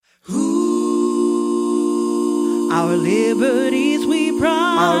Our liberties we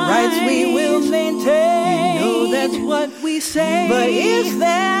prize. Our rights we will maintain. You know that's what we say. But is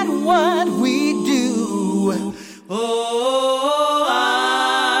that what we do? Oh,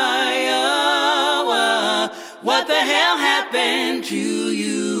 Iowa, what the hell happened to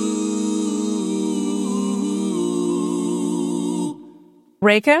you?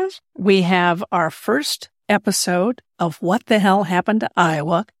 Rekha, we have our first episode of What the Hell Happened to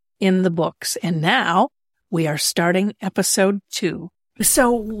Iowa in the books. And now we are starting episode 2.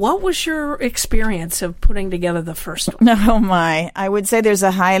 So what was your experience of putting together the first one? Oh my, I would say there's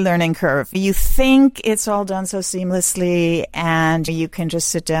a high learning curve. You think it's all done so seamlessly and you can just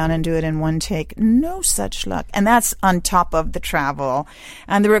sit down and do it in one take. No such luck. And that's on top of the travel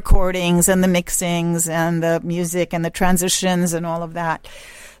and the recordings and the mixings and the music and the transitions and all of that.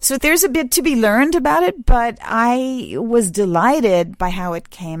 So there's a bit to be learned about it, but I was delighted by how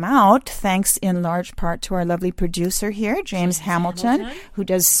it came out, thanks in large part to our lovely producer here, James Hamilton, who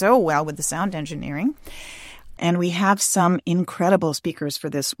does so well with the sound engineering. And we have some incredible speakers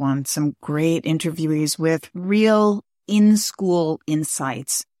for this one, some great interviewees with real in-school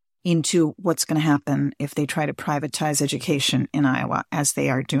insights into what's going to happen if they try to privatize education in Iowa, as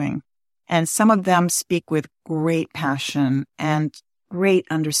they are doing. And some of them speak with great passion and great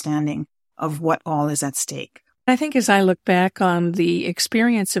understanding of what all is at stake. I think as I look back on the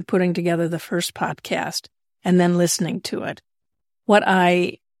experience of putting together the first podcast and then listening to it, what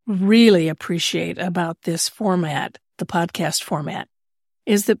I really appreciate about this format, the podcast format,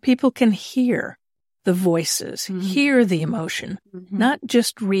 is that people can hear the voices, hear the emotion, not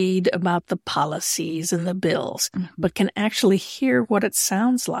just read about the policies and the bills, but can actually hear what it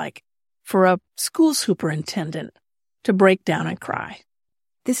sounds like for a school superintendent to break down and cry.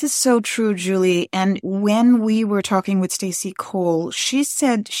 This is so true, Julie. And when we were talking with Stacey Cole, she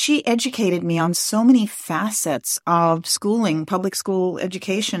said she educated me on so many facets of schooling, public school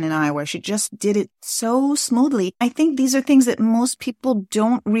education in Iowa. She just did it so smoothly. I think these are things that most people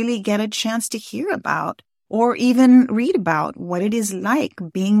don't really get a chance to hear about or even read about, what it is like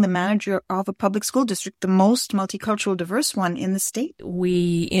being the manager of a public school district, the most multicultural, diverse one in the state.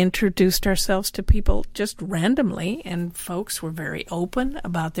 We introduced ourselves to people just randomly, and folks were very open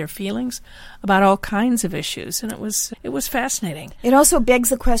about their feelings about all kinds of issues, and it was fascinating. It also begs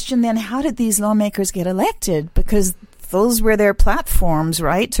the question then, how did these lawmakers get elected? Because those were their platforms,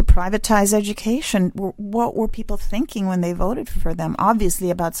 right, to privatize education. What were people thinking when they voted for them? Obviously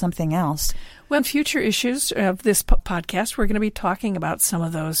about something else. Well, in future issues of this podcast, we're going to be talking about some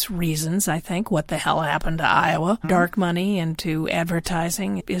of those reasons, I think. What the hell happened to Iowa? Dark money into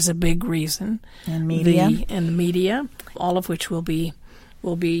advertising is a big reason. And media. And media, all of which we'll be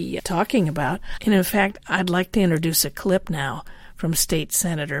talking about. And in fact, I'd like to introduce a clip now from State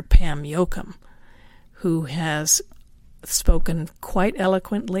Senator Pam Jochum, who has spoken quite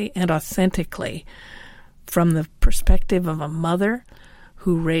eloquently and authentically from the perspective of a mother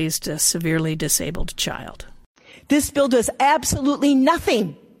who raised a severely disabled child. This bill does absolutely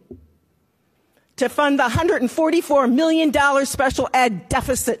nothing to fund the $144 million special ed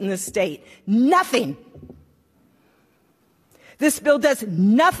deficit in the state. Nothing. This bill does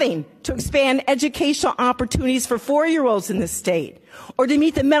nothing to expand educational opportunities for 4-year-olds in the state or to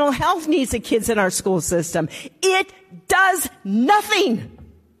meet the mental health needs of kids in our school system. It does nothing.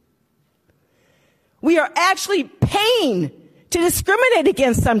 We are actually paying to discriminate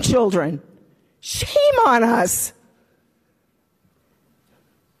against some children. Shame on us.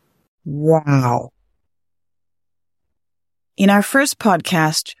 Wow. In our first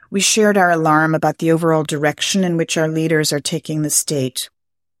podcast, we shared our alarm about the overall direction in which our leaders are taking the state.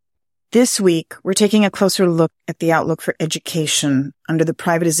 This week, we're taking a closer look at the outlook for education under the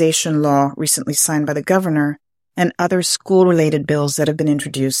privatization law recently signed by the governor and other school-related bills that have been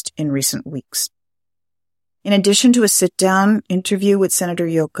introduced in recent weeks. In addition to a sit-down interview with Senator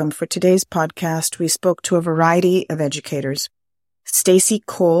Jochum for today's podcast, we spoke to a variety of educators. Stacey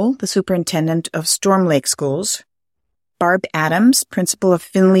Cole, the superintendent of Storm Lake Schools, Barb Adams, principal of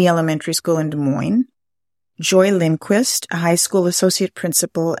Findley Elementary School in Des Moines, Joy Linquist, a high school associate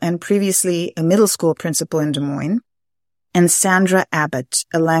principal and previously a middle school principal in Des Moines, and Sandra Abbott,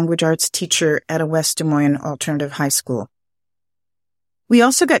 a language arts teacher at a West Des Moines alternative high school. We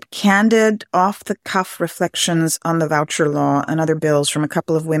also got candid, off-the-cuff reflections on the voucher law and other bills from a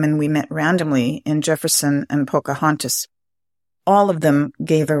couple of women we met randomly in Jefferson and Pocahontas. All of them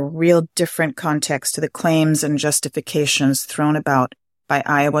gave a real different context to the claims and justifications thrown about by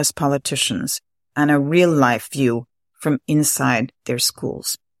Iowa's politicians and a real-life view from inside their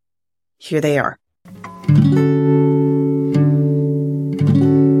schools. Here they are.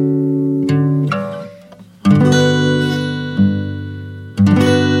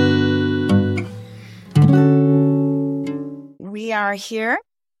 are here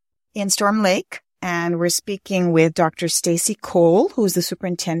in Storm Lake, and we're speaking with Dr. Stacey Cole, who's the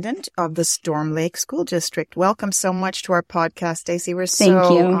superintendent of the Storm Lake School District. Welcome so much to our podcast, Stacey. We're so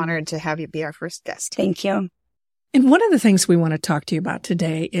honored to have you be our first guest. Thank you. And one of the things we want to talk to you about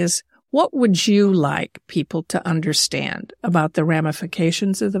today is, what would you like people to understand about the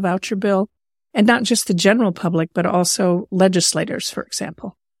ramifications of the voucher bill? And not just the general public, but also legislators, for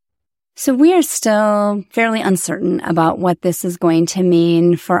example. So we are still fairly uncertain about what this is going to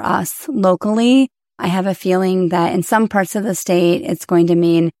mean for us locally. I have a feeling that in some parts of the state, it's going to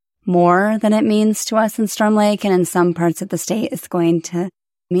mean more than it means to us in Storm Lake. And in some parts of the state, it's going to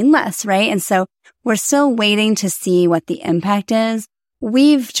mean less, right? And so we're still waiting to see what the impact is.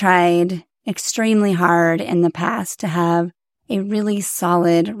 We've tried extremely hard in the past to have a really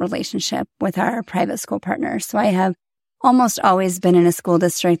solid relationship with our private school partners. So I have almost always been in a school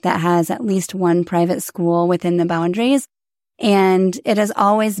district that has at least one private school within the boundaries. And it has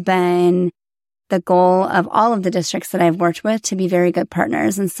always been the goal of all of the districts that I've worked with to be very good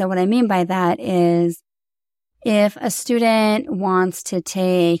partners. And so what I mean by that is, if a student wants to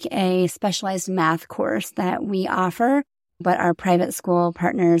take a specialized math course that we offer, but our private school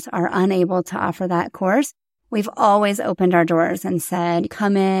partners are unable to offer that course, we've always opened our doors and said,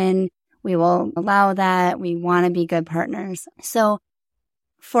 come in, we will allow that. We want to be good partners. So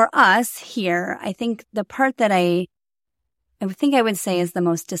for us here, I think the part that I think I would say is the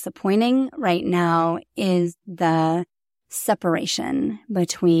most disappointing right now is the separation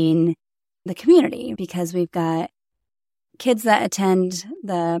between the community, because we've got kids that attend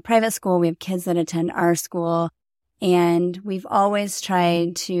the private school, we have kids that attend our school, and we've always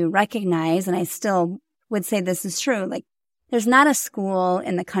tried to recognize, and I still would say this is true, like there's not a school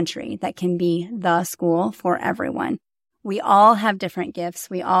in the country that can be the school for everyone. We all have different gifts.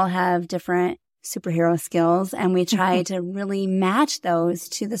 We all have different superhero skills, and we try to really match those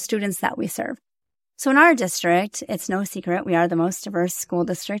to the students that we serve. So in our district, it's no secret, we are the most diverse school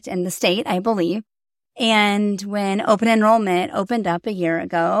district in the state, I believe. And when open enrollment opened up a year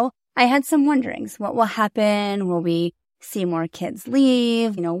ago, I had some wonderings. What will happen? Will we see more kids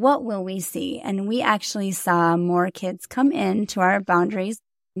leave? What will we see? And we actually saw more kids come into our boundaries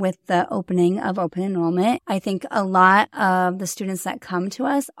with the opening of open enrollment. I think a lot of the students that come to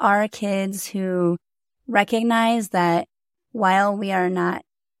us are kids who recognize that while we are not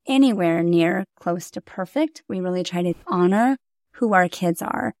anywhere near close to perfect, we really try to honor who our kids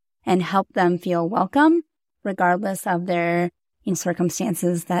are and help them feel welcome regardless of their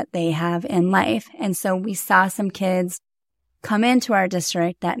circumstances that they have in life. And so we saw some kids come into our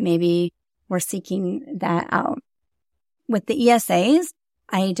district that maybe were seeking that out. With the ESAs,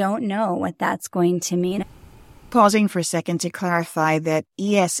 I don't know what that's going to mean. Pausing for a second to clarify that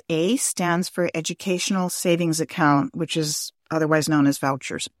ESA stands for Educational Savings Account, which is otherwise known as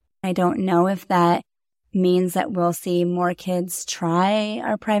Vouchers. I don't know if that means that we'll see more kids try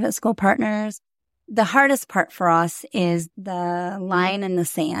our private school partners. The hardest part for us is the line in the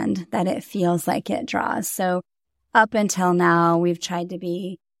sand that it feels like it draws. So up until now, we've tried to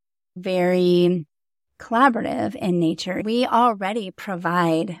be very collaborative in nature. We already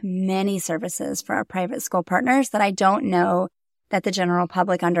provide many services for our private school partners that I don't know that the general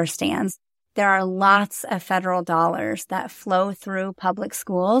public understands. There are lots of federal dollars that flow through public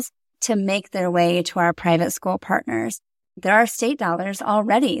schools to make their way to our private school partners. There are state dollars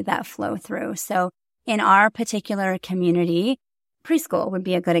already that flow through. So in our particular community, preschool would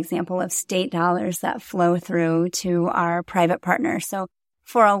be a good example of state dollars that flow through to our private partners. So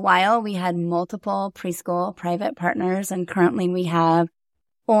for a while, we had multiple preschool private partners, and currently we have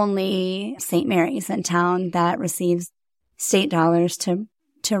only St. Mary's in town that receives state dollars to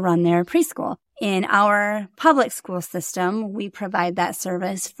run their preschool. In our public school system, we provide that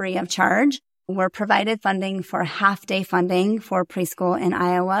service free of charge. We're provided funding for half-day funding for preschool in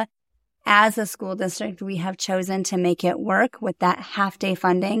Iowa. As a school district, we have chosen to make it work with that half-day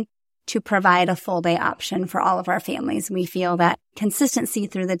funding to provide a full-day option for all of our families. We feel that consistency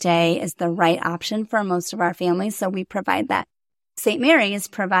through the day is the right option for most of our families, so we provide that. St. Mary's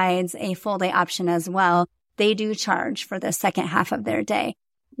provides a full-day option as well. They do charge for the second half of their day.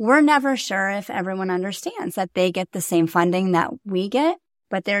 We're never sure if everyone understands that they get the same funding that we get,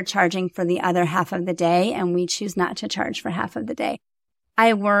 but they're charging for the other half of the day, and we choose not to charge for half of the day.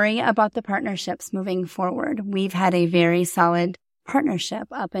 I worry about the partnerships moving forward. We've had a very solid partnership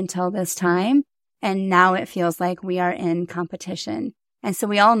up until this time, and now it feels like we are in competition. And so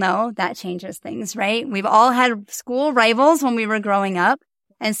we all know that changes things, right? We've all had school rivals when we were growing up.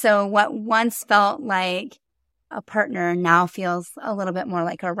 And so what once felt like a partner now feels a little bit more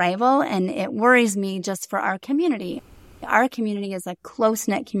like a rival, and it worries me just for our community. Our community is a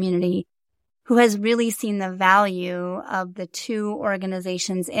close-knit community who has really seen the value of the two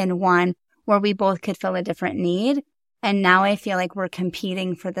organizations in one, where we both could fill a different need. And now I feel like we're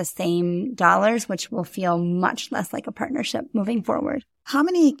competing for the same dollars, which will feel much less like a partnership moving forward. How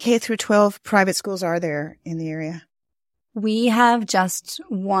many K through 12 private schools are there in the area? We have just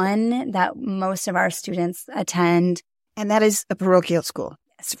one that most of our students attend. And that is a parochial school.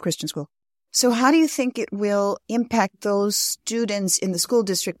 It's a Christian school. So how do you think it will impact those students in the school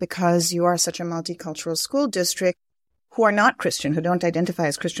district, because you are such a multicultural school district, who are not Christian, who don't identify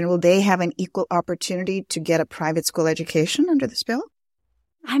as Christian? Will they have an equal opportunity to get a private school education under this bill?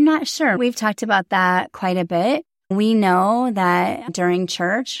 I'm not sure. We've talked about that quite a bit. We know that during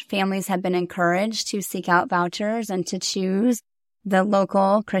church, families have been encouraged to seek out vouchers and to choose the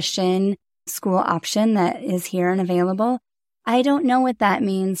local Christian school option that is here and available. I don't know what that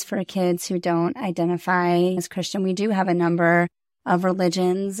means for kids who don't identify as Christian. We do have a number of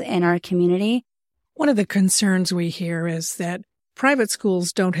religions in our community. One of the concerns we hear is that private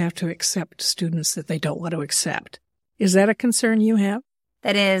schools don't have to accept students that they don't want to accept. Is that a concern you have?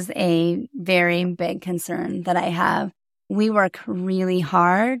 That is a very big concern that I have. We work really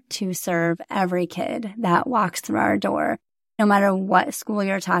hard to serve every kid that walks through our door. No matter what school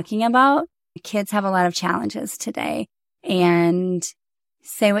you're talking about, kids have a lot of challenges today. And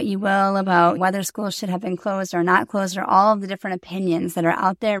say what you will about whether schools should have been closed or not closed, or all of the different opinions that are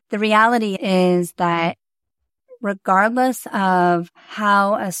out there. The reality is that regardless of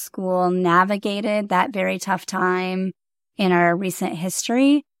how a school navigated that very tough time in our recent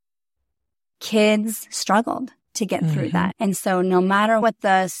history, kids struggled to get through that. And so no matter what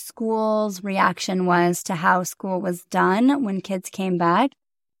the school's reaction was to how school was done when kids came back,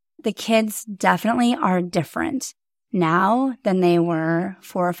 the kids definitely are different now than they were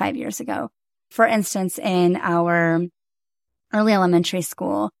 4 or 5 years ago. For instance, in our early elementary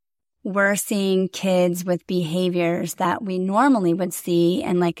school, we're seeing kids with behaviors that we normally would see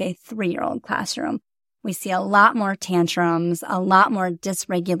in like a 3-year-old classroom. We see a lot more tantrums, a lot more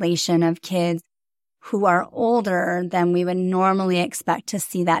dysregulation of kids who are older than we would normally expect to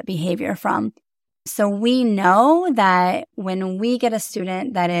see that behavior from. So we know that when we get a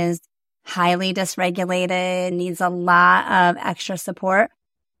student that is highly dysregulated, needs a lot of extra support,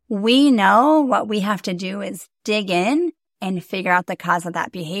 we know what we have to do is dig in and figure out the cause of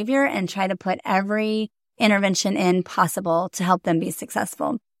that behavior and try to put every intervention in possible to help them be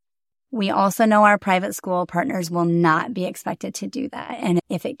successful. We also know our private school partners will not be expected to do that. And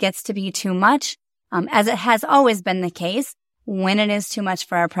if it gets to be too much, as it has always been the case, when it is too much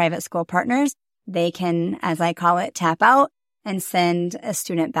for our private school partners, they can, as I call it, tap out and send a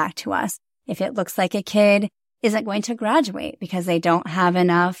student back to us. If it looks like a kid isn't going to graduate because they don't have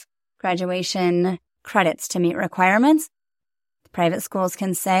enough graduation credits to meet requirements, private schools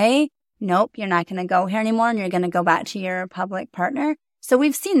can say, nope, you're not going to go here anymore and you're going to go back to your public partner. So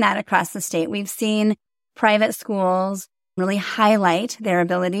we've seen that across the state. We've seen private schools really highlight their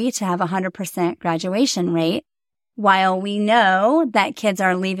ability to have 100% graduation rate, while we know that kids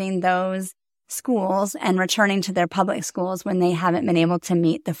are leaving those schools and returning to their public schools when they haven't been able to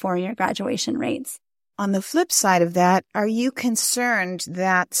meet the 4-year graduation rates. On the flip side of that, are you concerned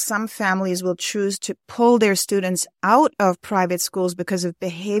that some families will choose to pull their students out of private schools because of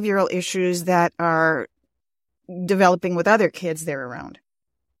behavioral issues that are developing with other kids they're around?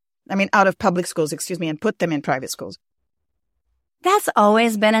 I mean, out of public schools, and put them in private schools. That's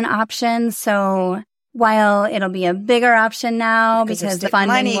always been an option. So while it'll be a bigger option now because the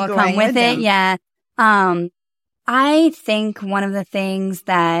funding will come with it. Yeah. I think one of the things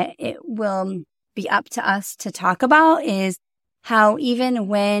that it will be up to us to talk about is how even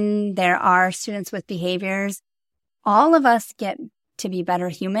when there are students with behaviors, all of us get to be better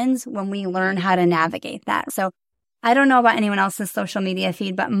humans when we learn how to navigate that. So I don't know about anyone else's social media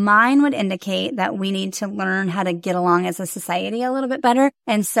feed, but mine would indicate that we need to learn how to get along as a society a little bit better.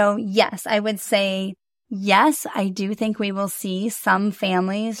 And so, yes, I would say, yes, I do think we will see some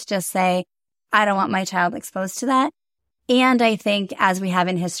families just say, I don't want my child exposed to that. And I think, as we have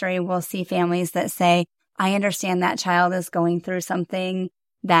in history, we'll see families that say, I understand that child is going through something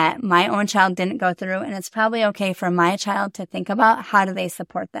that my own child didn't go through, and it's probably okay for my child to think about how do they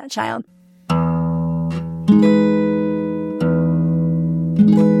support that child.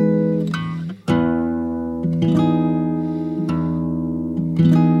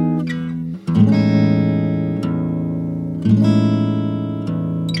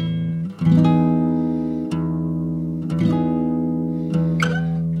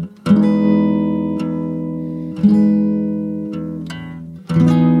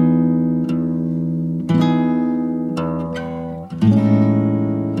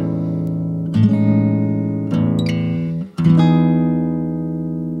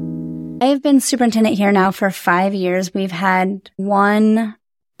 I've been superintendent here now for 5 years. We've had one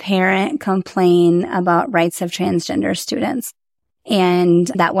parent complain about rights of transgender students. And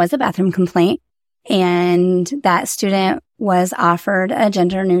that was a bathroom complaint. And that student was offered a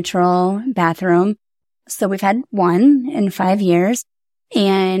gender-neutral bathroom. So we've had one in 5 years.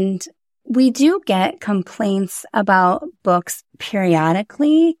 And we do get complaints about books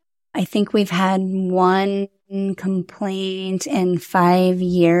periodically. I think we've had one complaint in 5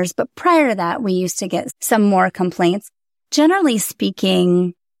 years. But prior to that, we used to get some more complaints. Generally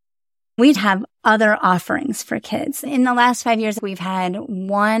speaking, we'd have other offerings for kids. In the last 5 years, we've had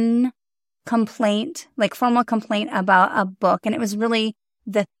one complaint, like formal complaint about a book. And it was really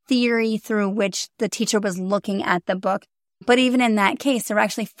the theory through which the teacher was looking at the book. But even in that case, there were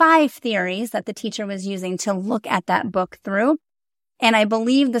actually 5 theories that the teacher was using to look at that book through. And I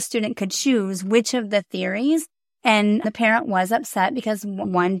believe the student could choose which of the theories. And the parent was upset because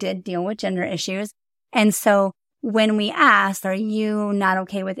one did deal with gender issues. And so when we asked, are you not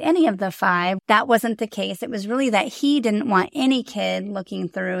okay with any of the 5? That wasn't the case. It was really that he didn't want any kid looking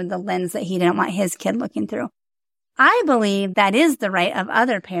through the lens that he didn't want his kid looking through. I believe that is the right of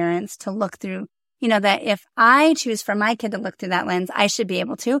other parents to look through, that if I choose for my kid to look through that lens, I should be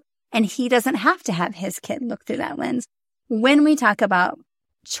able to, and he doesn't have to have his kid look through that lens. When we talk about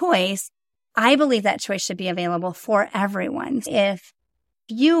choice, I believe that choice should be available for everyone. If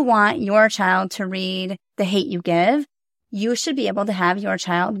you want your child to read The Hate U Give, you should be able to have your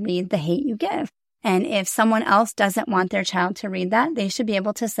child read The Hate U Give. And if someone else doesn't want their child to read that, they should be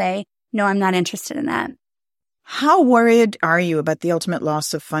able to say, no, I'm not interested in that. How worried are you about the ultimate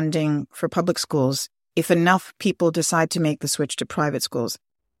loss of funding for public schools if enough people decide to make the switch to private schools,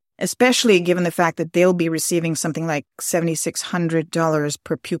 especially given the fact that they'll be receiving something like $7,600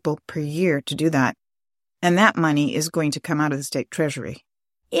 per pupil per year to do that? And that money is going to come out of the state treasury.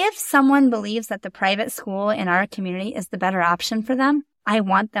 If someone believes that the private school in our community is the better option for them, I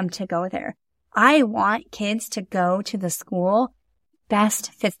want them to go there. I want kids to go to the school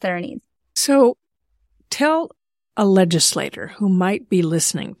best fits their needs. So tell a legislator who might be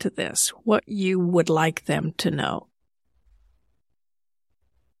listening to this what you would like them to know.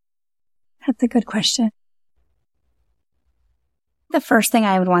 That's a good question. The first thing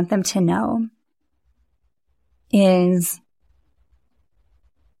I would want them to know is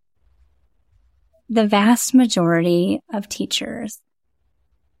the vast majority of teachers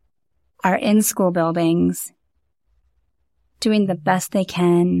are in school buildings doing the best they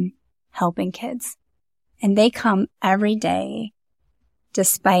can helping kids. And they come every day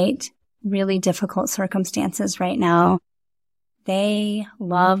despite really difficult circumstances right now. They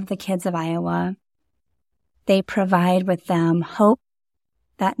love the kids of Iowa. They provide with them hope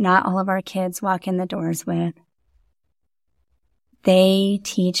that not all of our kids walk in the doors with. They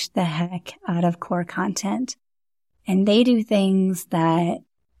teach the heck out of core content. And they do things that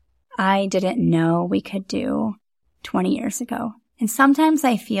I didn't know we could do 20 years ago. And sometimes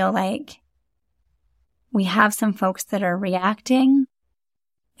I feel like we have some folks that are reacting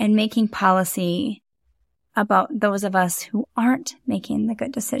and making policy about those of us who aren't making the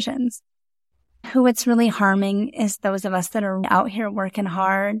good decisions. Who it's really harming is those of us that are out here working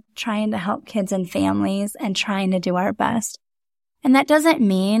hard, trying to help kids and families and trying to do our best. And that doesn't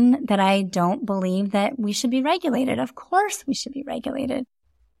mean that I don't believe that we should be regulated. Of course we should be regulated.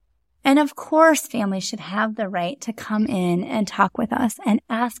 And of course families should have the right to come in and talk with us and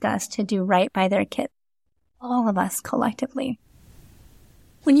ask us to do right by their kids. All of us collectively.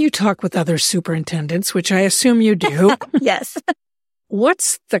 When you talk with other superintendents, which I assume you do. Yes.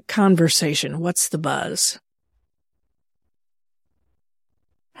 What's the conversation? What's the buzz?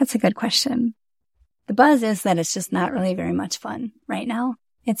 That's a good question. The buzz is that it's just not really very much fun right now.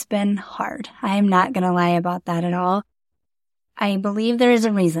 It's been hard. I am not going to lie about that at all. I believe there is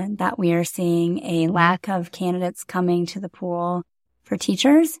a reason that we are seeing a lack of candidates coming to the pool for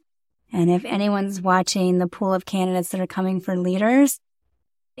teachers. And if anyone's watching the pool of candidates that are coming for leaders,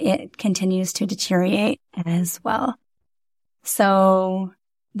 it continues to deteriorate as well. So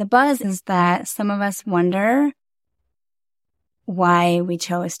the buzz is that some of us wonder why we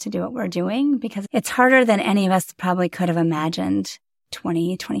chose to do what we're doing, because it's harder than any of us probably could have imagined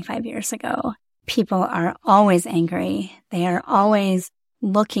 20, 25 years ago. People are always angry. They are always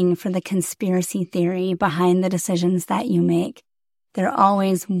looking for the conspiracy theory behind the decisions that you make. They're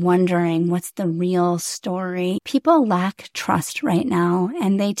always wondering what's the real story. People lack trust right now,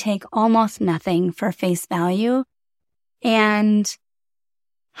 and they take almost nothing for face value. And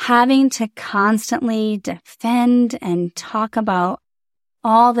having to constantly defend and talk about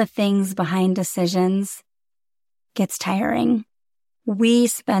all the things behind decisions gets tiring. we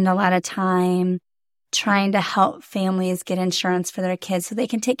spend a lot of time trying to help families get insurance for their kids so they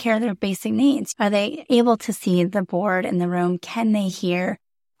can take care of their basic needs. Are they able to see the board in the room? Can they hear?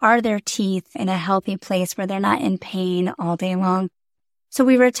 Are their teeth in a healthy place where they're not in pain all day long? So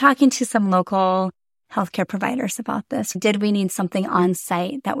we were talking to some local healthcare providers about this. Did we need something on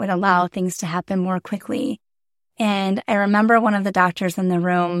site that would allow things to happen more quickly? And I remember one of the doctors in the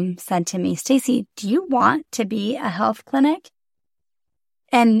room said to me, "Stacey, do you want to be a health clinic?"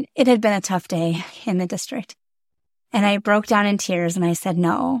 And it had been a tough day in the district. And I broke down in tears and I said,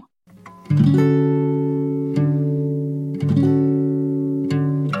 no.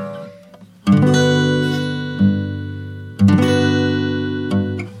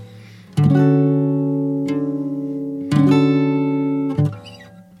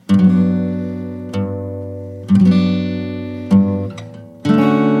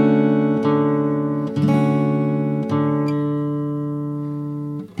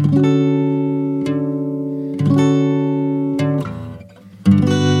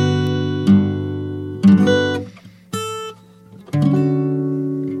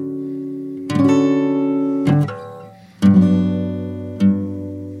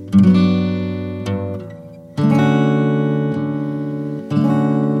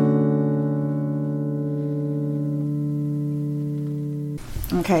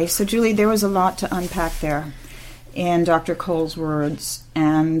 Okay, so Julie, there was a lot to unpack there in Dr. Cole's words,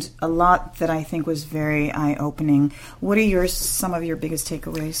 and a lot that I think was very eye-opening. What are some of your biggest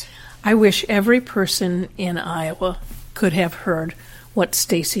takeaways? I wish every person in Iowa could have heard what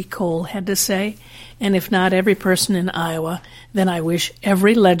Stacey Cole had to say, and if not every person in Iowa, then I wish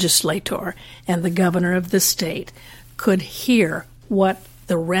every legislator and the governor of the state could hear what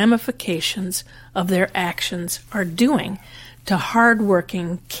the ramifications of their actions are doing to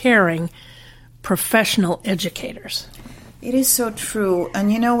hardworking, caring, professional educators. It is so true.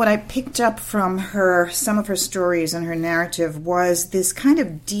 And you know what I picked up from some of her stories and her narrative was this kind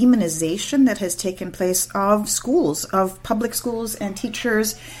of demonization that has taken place of schools, of public schools and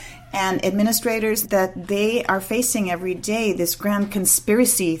teachers and administrators, that they are facing every day this grand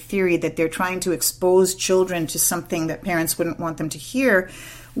conspiracy theory that they're trying to expose children to something that parents wouldn't want them to hear.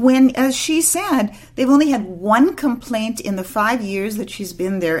 When, as she said, they've only had one complaint in the 5 years that she's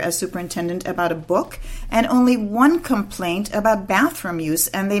been there as superintendent about a book, and only one complaint about bathroom use,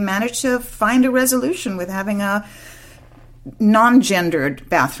 and they managed to find a resolution with having a non-gendered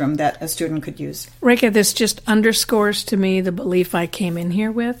bathroom that a student could use. Rekha, this just underscores to me the belief I came in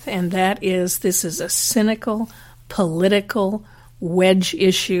here with, and that is this is a cynical, political wedge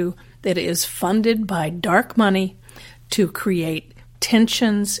issue that is funded by dark money to create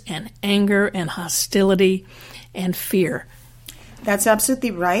tensions and anger and hostility and fear. That's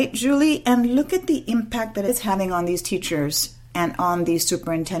absolutely right, Julie. And look at the impact that it's having on these teachers and on these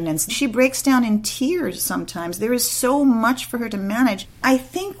superintendents. She breaks down in tears sometimes. There is so much for her to manage. I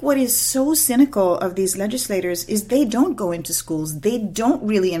think what is so cynical of these legislators is they don't go into schools. They don't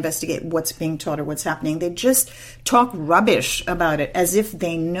really investigate what's being taught or what's happening. They just talk rubbish about it as if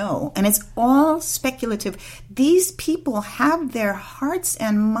they know. And it's all speculative. These people have their hearts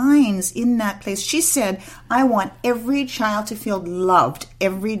and minds in that place. She said, I want every child to feel loved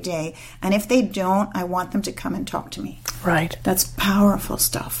every day. And if they don't, I want them to come and talk to me. Right. That's powerful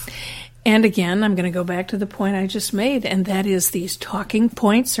stuff. And again, I'm going to go back to the point I just made, and that is these talking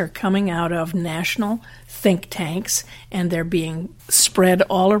points are coming out of national think tanks, and they're being spread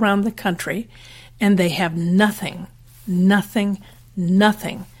all around the country, and they have nothing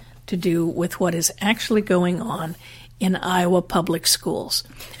to do with what is actually going on in Iowa public schools.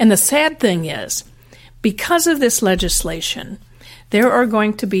 And the sad thing is, because of this legislation, there are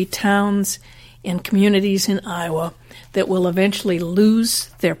going to be towns and communities in Iowa that will eventually lose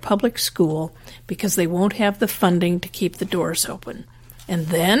their public school because they won't have the funding to keep the doors open. And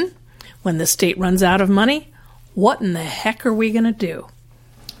then, when the state runs out of money, what in the heck are we going to do?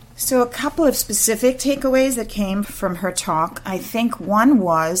 So a couple of specific takeaways that came from her talk. I think one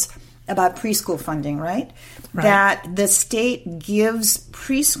was about preschool funding, right? That the state gives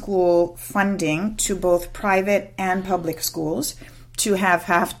preschool funding to both private and public schools to have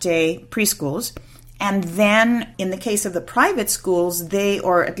half-day preschools. And then in the case of the private schools,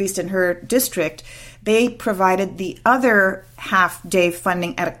 or at least in her district, they provided the other half-day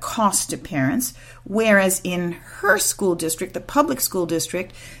funding at a cost to parents, whereas in her school district, the public school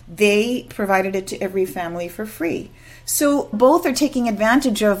district, they provided it to every family for free. So both are taking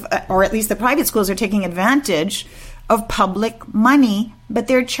advantage of, or at least the private schools are taking advantage of public money, but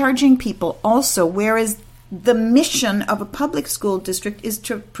they're charging people also, whereas the mission of a public school district is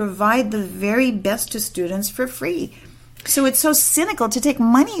to provide the very best to students for free. So it's so cynical to take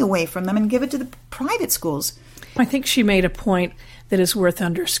money away from them and give it to the private schools. I think she made a point that is worth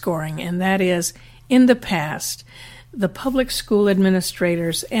underscoring, and that is, in the past, the public school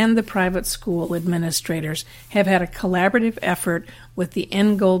administrators and the private school administrators have had a collaborative effort with the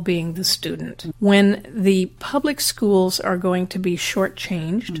end goal being the student. When the public schools are going to be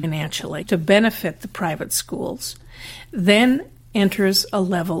shortchanged financially to benefit the private schools, then enters a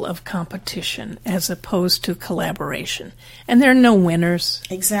level of competition as opposed to collaboration. And there are no winners.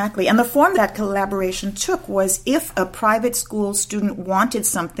 Exactly. And the form that collaboration took was if a private school student wanted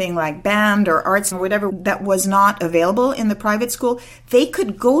something like band or arts or whatever that was not available in the private school, they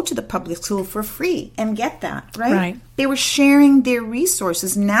could go to the public school for free and get that, right? Right. They were sharing their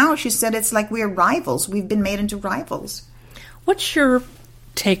resources. Now, she said, it's like we're rivals. We've been made into rivals. What's your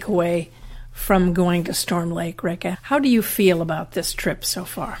takeaway from going to Storm Lake, Rekha? How do you feel about this trip so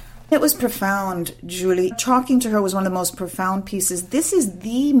far? It was profound, Julie. Talking to her was one of the most profound pieces. This is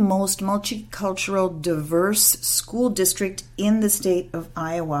the most multicultural, diverse school district in the state of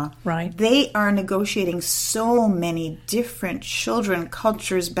Iowa. Right. They are negotiating so many different children,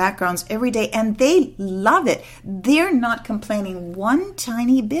 cultures, backgrounds every day, and they love it. They're not complaining one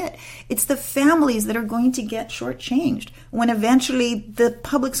tiny bit. It's the families that are going to get shortchanged when eventually the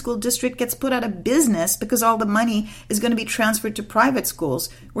public school district gets put out of business because all the money is going to be transferred to private schools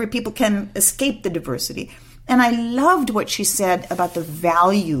where people can escape the diversity. And I loved what she said about the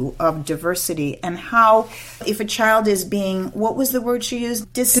value of diversity and how if a child is being, what was the word she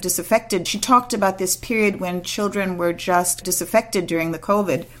used? Disaffected. She talked about this period when children were just disaffected during the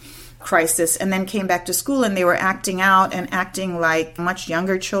COVID crisis and then came back to school and they were acting out and acting like much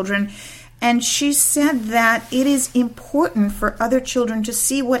younger children. And she said that it is important for other children to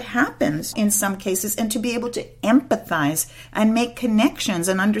see what happens in some cases and to be able to empathize and make connections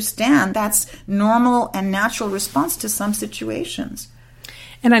and understand that's normal and natural response to some situations.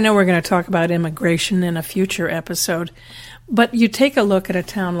 And I know we're going to talk about immigration in a future episode, but you take a look at a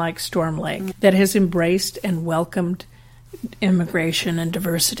town like Storm Lake that has embraced and welcomed immigration and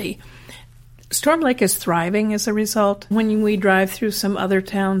diversity. Storm Lake is thriving as a result. When we drive through some other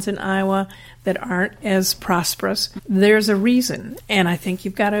towns in Iowa that aren't as prosperous, there's a reason. And I think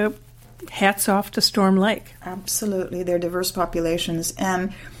you've got to hats off to Storm Lake. Absolutely. They're diverse populations.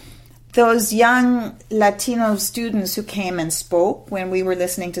 And those young Latino students who came and spoke when we were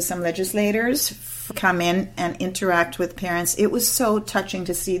listening to some legislators come in and interact with parents, it was so touching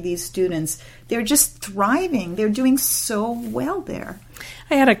to see these students. They're just thriving. They're doing so well there.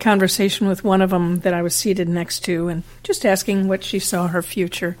 I had a conversation with one of them that I was seated next to and just asking what she saw her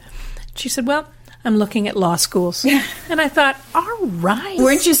future. She said, well, I'm looking at law schools. And I thought, all right.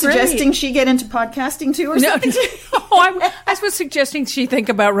 Weren't you suggesting she get into podcasting too or something? No, I was suggesting she think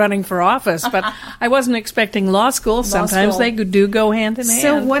about running for office, but I wasn't expecting law school. Sometimes they do go hand in hand.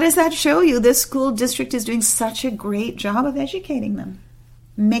 So what does that show you? This school district is doing such a great job of educating them,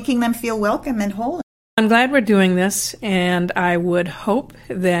 making them feel welcome and whole. I'm glad we're doing this, and I would hope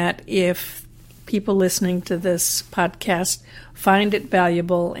that if people listening to this podcast find it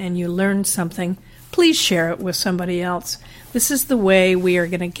valuable and you learn something, please share it with somebody else. This is the way we are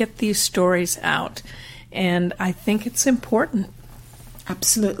going to get these stories out, and I think it's important.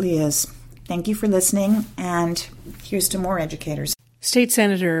 Absolutely is. Thank you for listening, and here's to more educators. State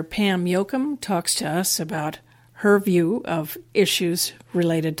Senator Pam Jochum talks to us about her view of issues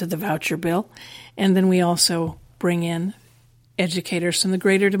related to the voucher bill, and then we also bring in educators from the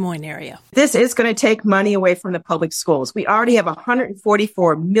greater Des Moines area. This is going to take money away from the public schools. We already have a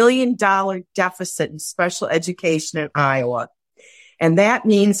 $144 million deficit in special education in Iowa. And that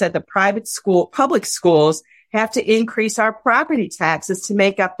means that the public schools have to increase our property taxes to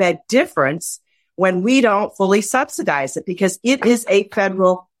make up that difference when we don't fully subsidize it, because it is a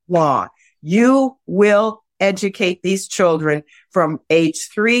federal law. You will educate these children from age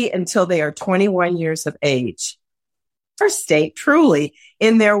 3 until they are 21 years of age. Our state truly,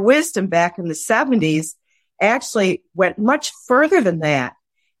 in their wisdom back in the 70s, actually went much further than that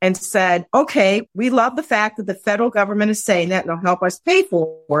and said, okay, we love the fact that the federal government is saying that and they'll help us pay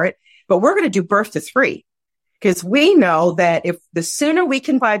for it, but we're going to do birth to 3. Because we know that if the sooner we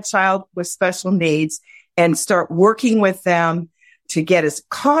can find a child with special needs and start working with them to get as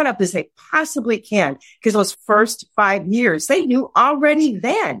caught up as they possibly can, because those first 5 years, they knew already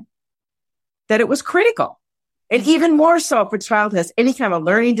then that it was critical. And even more so if a child has any kind of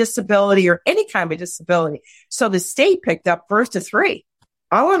learning disability or any kind of disability. So the state picked up birth to 3,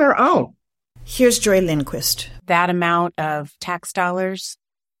 all on our own. Here's Joy Linquist. That amount of tax dollars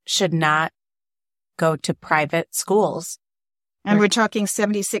should not go to private schools. And we're talking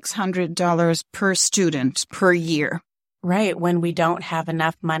 $7,600 per student per year. Right, when we don't have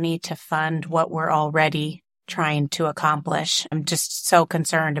enough money to fund what we're already trying to accomplish. I'm just so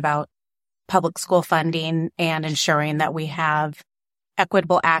concerned about public school funding and ensuring that we have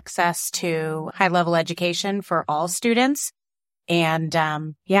equitable access to high-level education for all students. And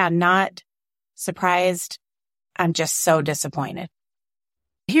not surprised. I'm just so disappointed.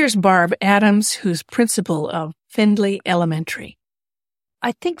 Here's Barb Adams, who's principal of Findley Elementary.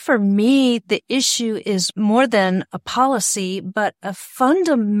 I think for me, the issue is more than a policy, but a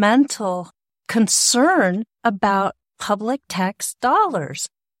fundamental concern about public tax dollars.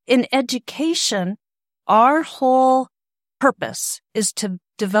 In education, our whole purpose is to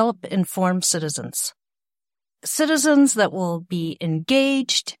develop informed citizens. Citizens that will be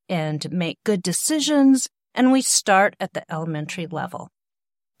engaged and make good decisions, and we start at the elementary level.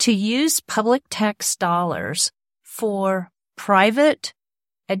 To use public tax dollars for private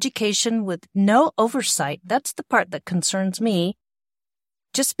education with no oversight, that's the part that concerns me.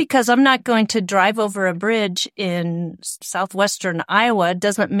 Just because I'm not going to drive over a bridge in southwestern Iowa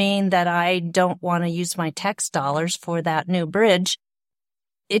doesn't mean that I don't want to use my tax dollars for that new bridge.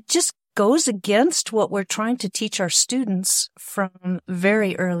 It just goes against what we're trying to teach our students from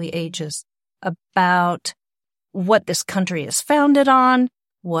very early ages about what this country is founded on,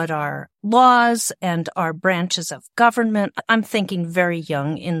 what our laws and our branches of government. I'm thinking very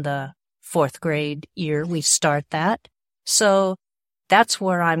young, in the 4th grade year, we start that. So that's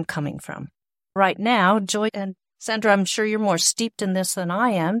where I'm coming from. Right now, Joy and Sandra, I'm sure you're more steeped in this than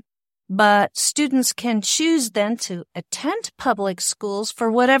I am, but students can choose then to attend public schools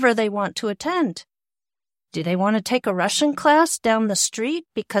for whatever they want to attend. Do they want to take a Russian class down the street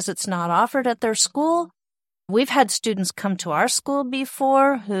because it's not offered at their school? We've had students come to our school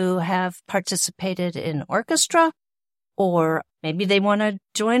before who have participated in orchestra, or maybe they want to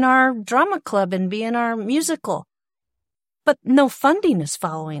join our drama club and be in our musical. But no funding is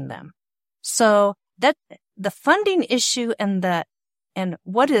following them. So that the funding issue and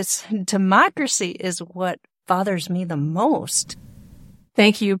what is democracy is what bothers me the most.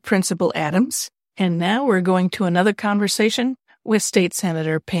 Thank you, Principal Adams. And now we're going to another conversation with State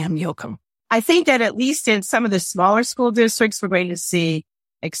Senator Pam Jochum. I think that at least in some of the smaller school districts, we're going to see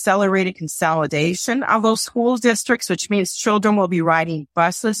accelerated consolidation of those school districts, which means children will be riding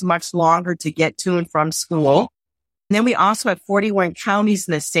buses much longer to get to and from school. And then we also have 41 counties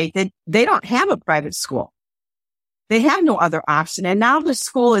in the state that they don't have a private school. They have no other option. And now the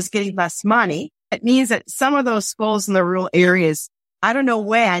school is getting less money. It means that some of those schools in the rural areas, I don't know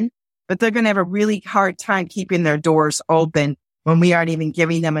when, but they're going to have a really hard time keeping their doors open when we aren't even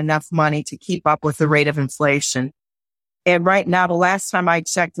giving them enough money to keep up with the rate of inflation. And right now, the last time I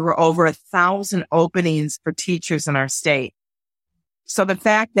checked, there were over 1,000 openings for teachers in our state. So the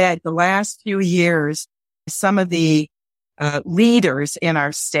fact that the last few years, some of the leaders in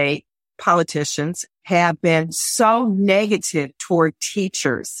our state, politicians, have been so negative toward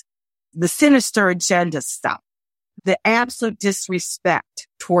teachers, the sinister agenda stuff, the absolute disrespect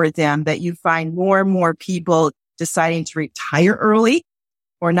toward them, that you find more and more people deciding to retire early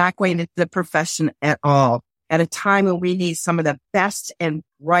or not going into the profession at all, at a time when we need some of the best and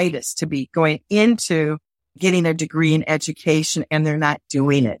brightest to be going into getting a degree in education, and they're not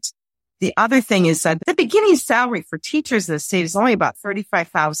doing it. The other thing is that the beginning salary for teachers in the state is only about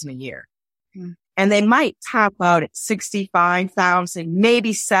 $35,000 a year. Mm. And they might top out at $65,000,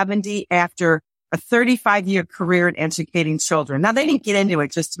 maybe $70,000 after a 35-year career in educating children. Now, they didn't get into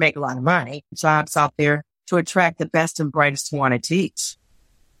it just to make a lot of money. Jobs out there to attract the best and brightest who want to teach.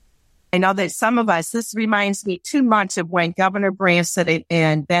 I know that some of us, this reminds me too much of when Governor Branstad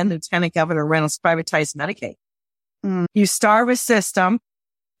and then Lieutenant Governor Reynolds privatized Medicaid. Mm. You starve a system,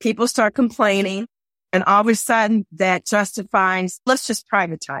 people start complaining, and all of a sudden that justifies, let's just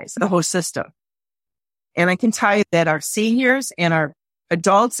privatize the whole system. And I can tell you that our seniors and our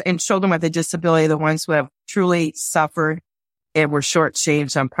adults and children with a disability are the ones who have truly suffered and were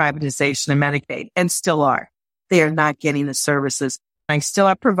shortchanged on privatization of Medicaid, and still are. They are not getting the services. I still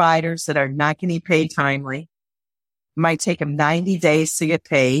have providers that are not getting paid timely. Might take them 90 days to get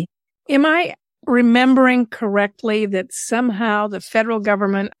paid. Am I remembering correctly that somehow the federal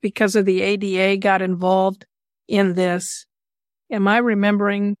government, because of the ADA, got involved in this? Am I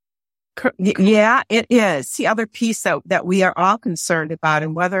remembering? Yeah, it is. The other piece that we are all concerned about,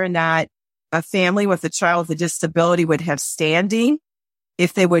 and whether or not a family with a child with a disability would have standing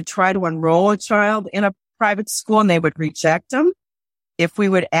if they would try to enroll a child in a private school and they would reject them, if we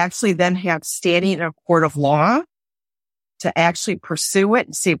would actually then have standing in a court of law to actually pursue it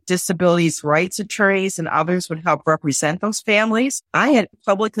and see if disabilities rights attorneys and others would help represent those families. I had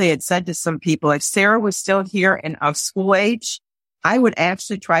publicly said to some people, if Sarah was still here and of school age, I would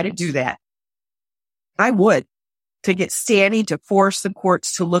actually try to do that. I would, to get standing to force the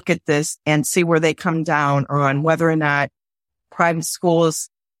courts to look at this and see where they come down on whether or not private schools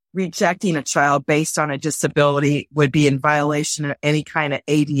rejecting a child based on a disability would be in violation of any kind of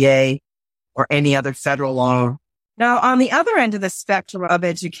ADA or any other federal law. Now, on the other end of the spectrum of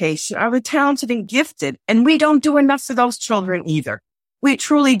education are the talented and gifted, and we don't do enough for those children either. We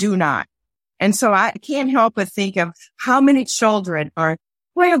truly do not. And so I can't help but think of how many children are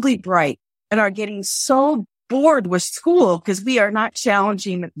incredibly bright and are getting so bored with school because we are not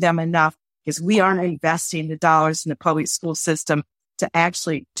challenging them enough, because we aren't investing the dollars in the public school system to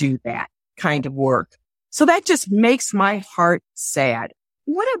actually do that kind of work. So that just makes my heart sad.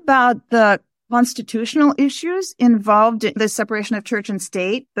 What about the constitutional issues involved in the separation of church and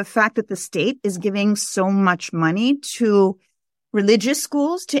state? The fact that the state is giving so much money to religious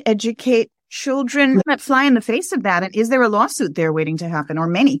schools to educate children that fly in the face of that. And is there a lawsuit there waiting to happen, or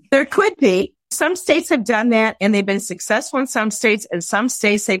many? There could be. Some states have done that and they've been successful in some states, and some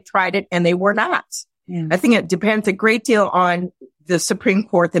states they've tried it and they were not. Yeah. I think it depends a great deal on the Supreme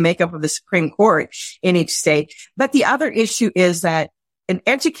Court, the makeup of the Supreme Court in each state. But the other issue is that an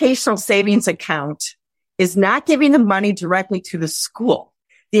educational savings account is not giving the money directly to the school.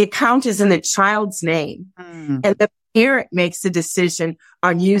 The account is in the child's name, and the parent makes the decision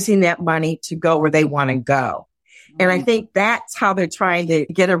on using that money to go where they want to go. And I think that's how they're trying to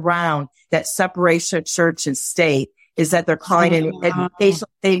get around that separation of church and state, is that they're calling it an educational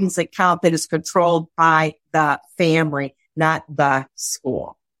savings account that is controlled by the family, not the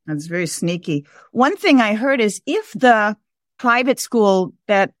school. That's very sneaky. One thing I heard is if the private school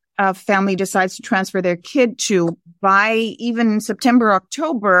that a family decides to transfer their kid to by even September,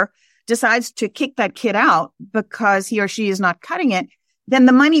 October, decides to kick that kid out because he or she is not cutting it, then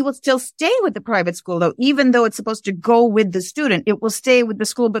the money will still stay with the private school, though, even though it's supposed to go with the student. It will stay with the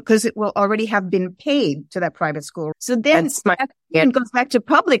school because it will already have been paid to that private school. So then it goes back to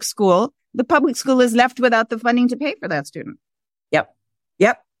public school. The public school is left without the funding to pay for that student. Yep.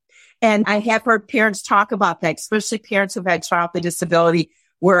 And I have heard parents talk about that, especially parents who've had child with a disability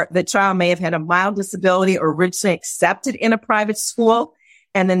where the child may have had a mild disability or originally accepted in a private school.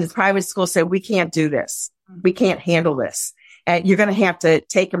 And then the private school said, we can't do this. We can't handle this. And you're going to have to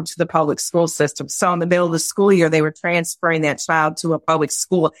take them to the public school system. So in the middle of the school year, they were transferring that child to a public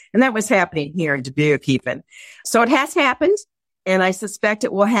school. And that was happening here in Dubuque even. So it has happened. And I suspect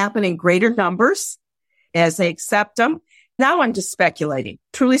it will happen in greater numbers as they accept them. Now I'm just speculating,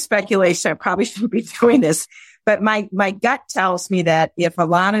 truly speculation. I probably shouldn't be doing this, but my gut tells me that if a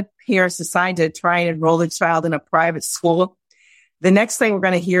lot of parents decide to try and enroll a child in a private school, the next thing we're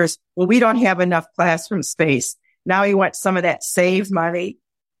going to hear is, well, we don't have enough classroom space. Now we want some of that saved money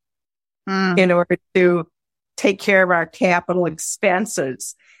in order to take care of our capital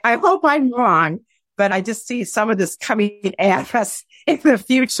expenses. I hope I'm wrong, but I just see some of this coming at us in the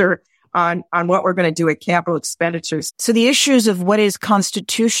future on what we're going to do with capital expenditures. So the issues of what is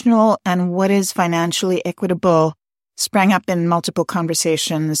constitutional and what is financially equitable sprang up in multiple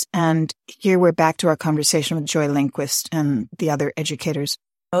conversations. And here we're back to our conversation with Joy Linquist and the other educators.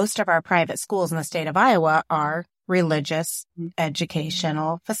 Most of our private schools in the state of Iowa are religious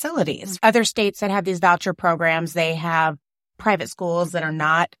educational facilities. Other states that have these voucher programs, they have private schools that are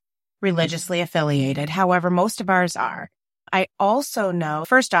not religiously affiliated. However, most of ours are. I also know,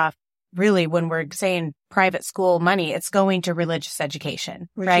 first off, really, when we're saying private school money, it's going to religious education,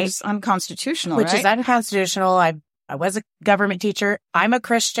 right? Which is unconstitutional, Which is unconstitutional. I was a government teacher. I'm a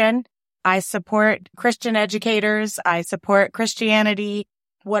Christian. I support Christian educators. I support Christianity.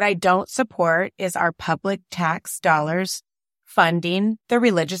 What I don't support is our public tax dollars funding the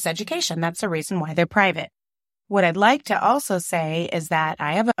religious education. That's the reason why they're private. What I'd like to also say is that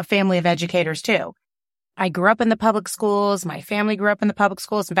I have a family of educators too. I grew up in the public schools. My family grew up in the public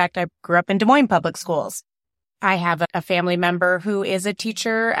schools. In fact, I grew up in Des Moines Public Schools. I have a family member who is a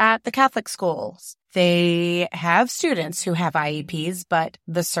teacher at the Catholic schools. They have students who have IEPs, but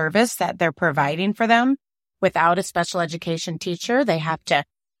the service that they're providing for them without a special education teacher, they have to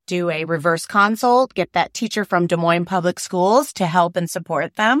do a reverse consult, get that teacher from Des Moines Public Schools to help and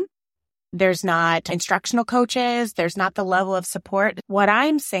support them. There's not instructional coaches. There's not the level of support. What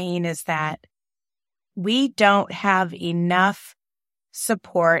I'm saying is that we don't have enough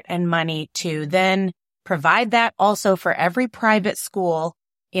support and money to then provide that also for every private school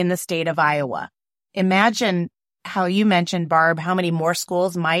in the state of Iowa. Imagine how you mentioned, Barb, how many more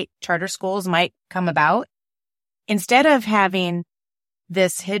charter schools might come about. instead of having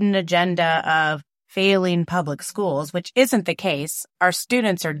this hidden agenda of failing public schools, which isn't the case, our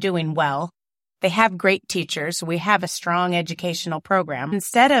students are doing well. They have great teachers. We have a strong educational program.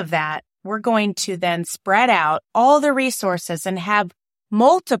 Instead of that, we're going to then spread out all the resources and have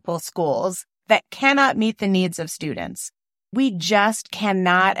multiple schools that cannot meet the needs of students. We just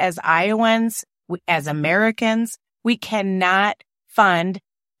cannot, as Iowans, as Americans, we cannot fund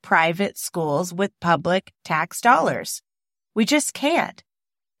private schools with public tax dollars. We just can't.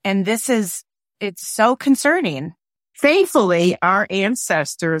 And it's so concerning. Thankfully, our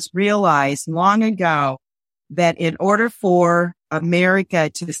ancestors realized long ago that in order for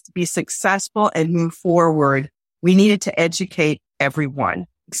America to be successful and move forward, we needed to educate everyone,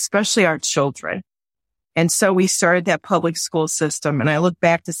 especially our children. And so we started that public school system. And I look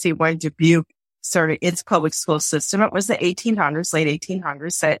back to see when Dubuque started its public school system. It was the 1800s, late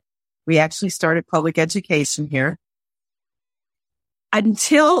 1800s, that we actually started public education here.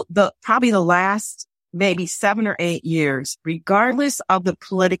 Until probably the last maybe 7 or 8 years, regardless of the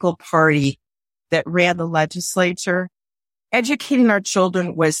political party that ran the legislature, educating our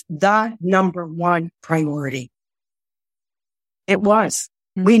children was the number one priority. It was.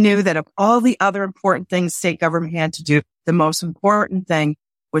 We knew that of all the other important things state government had to do, the most important thing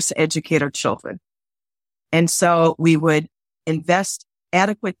was to educate our children. And so we would invest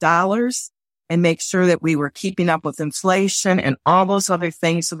adequate dollars and make sure that we were keeping up with inflation and all those other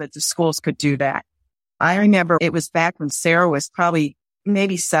things so that the schools could do that. I remember it was back when Sarah was probably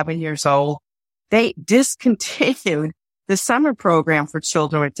maybe 7 years old. They discontinued the summer program for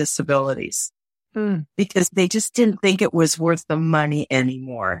children with disabilities because they just didn't think it was worth the money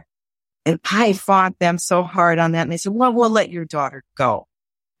anymore. And I fought them so hard on that. And they said, well, we'll let your daughter go.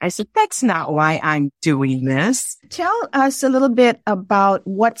 I said, that's not why I'm doing this. Tell us a little bit about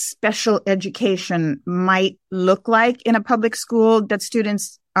what special education might look like in a public school that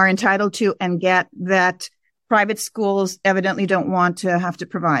students are entitled to and get that private schools evidently don't want to have to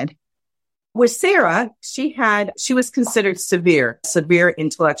provide. With Sarah, she was considered severe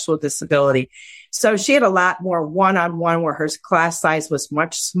intellectual disability. So she had a lot more one-on-one where her class size was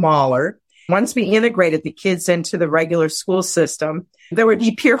much smaller. Once we integrated the kids into the regular school system, there would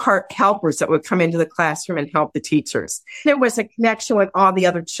be peer helpers that would come into the classroom and help the teachers. There was a connection with all the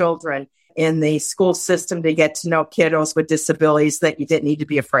other children in the school system to get to know kiddos with disabilities that you didn't need to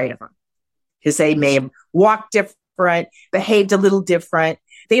be afraid of them because they may have walked different, behaved a little different.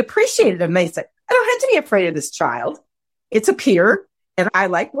 They appreciated them. They said, I don't have to be afraid of this child. It's a peer and I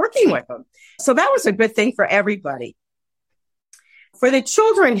like working with them. So that was a good thing for everybody. For the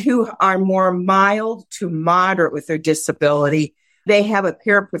children who are more mild to moderate with their disability, they have a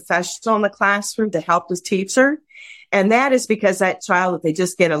paraprofessional in the classroom to help the teacher. And that is because that child, if they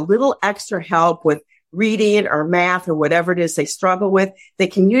just get a little extra help with reading or math or whatever it is they struggle with, they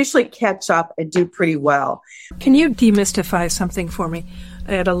can usually catch up and do pretty well. Can you demystify something for me?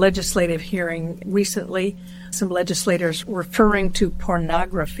 At a legislative hearing recently, some legislators were referring to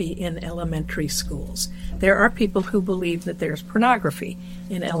pornography in elementary schools. There are people who believe that there's pornography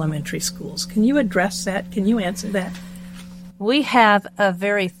in elementary schools. Can you address that? Can you answer that? We have a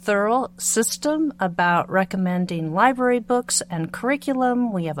very thorough system about recommending library books and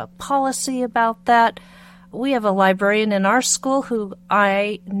curriculum. We have a policy about that. We have a librarian in our school who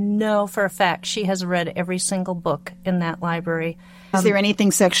I know for a fact she has read every single book in that library. Is there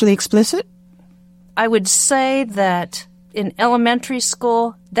anything sexually explicit? I would say that in elementary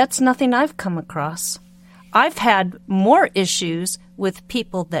school, that's nothing I've come across. I've had more issues with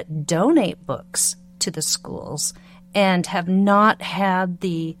people that donate books to the schools and have not had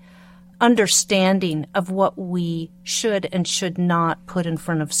the understanding of what we should and should not put in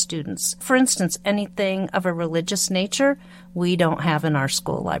front of students. For instance, anything of a religious nature, we don't have in our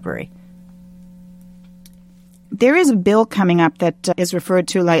school library. There is a bill coming up that is referred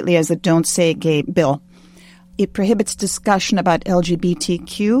to lightly as the Don't Say Gay bill. It prohibits discussion about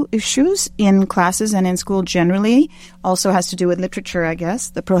LGBTQ issues in classes and in school generally. Also has to do with literature, I guess,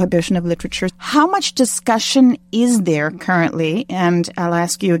 the prohibition of literature. How much discussion is there currently? And I'll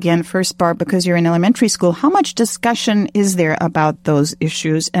ask you again first, Barb, because you're in elementary school. How much discussion is there about those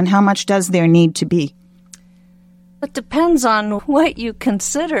issues, and how much does there need to be? It depends on what you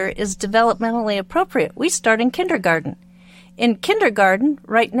consider is developmentally appropriate. We start in kindergarten. In kindergarten,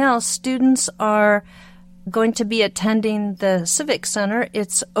 right now, students are going to be attending the Civic Center.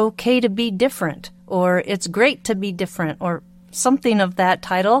 It's okay to be different, or it's great to be different, or something of that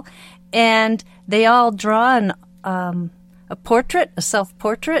title. And they all draw a portrait, a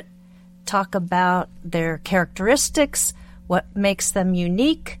self-portrait, talk about their characteristics, what makes them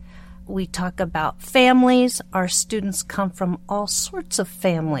unique. We talk about families. Our students come from all sorts of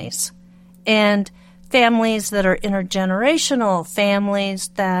families, and families that are intergenerational, families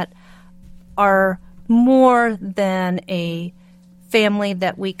that are more than a family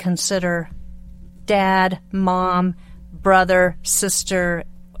that we consider dad, mom, brother, sister,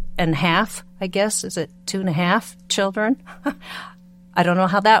 and half, I guess. Is it 2.5 children? I don't know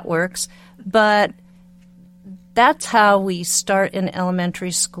how that works, but that's how we start in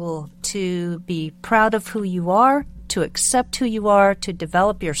elementary school, to be proud of who you are, to accept who you are, to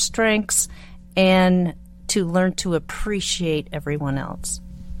develop your strengths, and to learn to appreciate everyone else.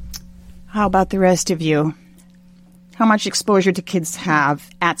 How about the rest of you? How much exposure do kids have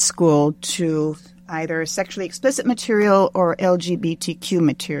at school to either sexually explicit material or LGBTQ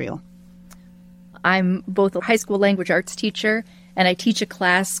material? I'm both a high school language arts teacher, and I teach a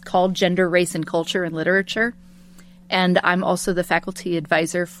class called Gender, Race, and Culture in Literature. And I'm also the faculty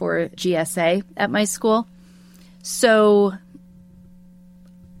advisor for GSA at my school. So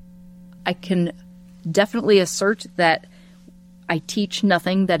I can definitely assert that I teach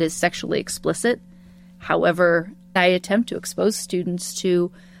nothing that is sexually explicit. However, I attempt to expose students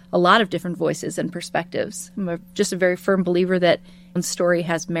to a lot of different voices and perspectives. I'm just a very firm believer that one story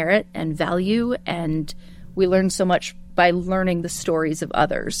has merit and value, and we learn so much by learning the stories of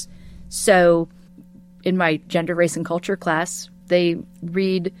others. So in my gender, race, and culture class, they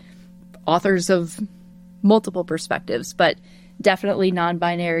read authors of multiple perspectives, but definitely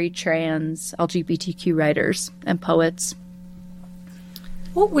non-binary, trans, LGBTQ writers and poets.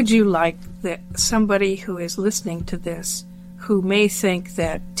 What would you like that somebody who is listening to this, who may think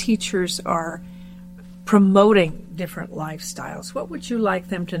that teachers are promoting different lifestyles, what would you like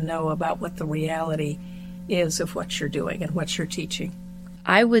them to know about what the reality is of what you're doing and what you're teaching?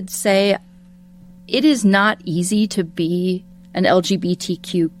 I would say it is not easy to be an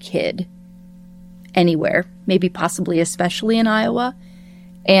LGBTQ kid anywhere, maybe possibly especially in Iowa.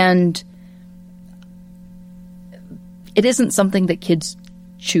 And it isn't something that kids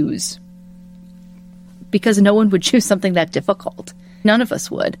choose, because no one would choose something that difficult. None of us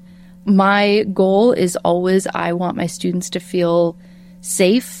would. My goal is always, I want my students to feel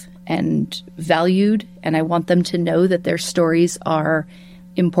safe and valued, and I want them to know that their stories are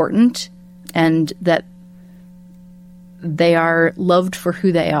important and that they are loved for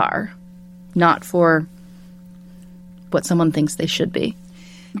who they are, not for what someone thinks they should be.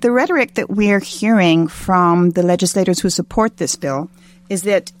 The rhetoric that we're hearing from the legislators who support this bill is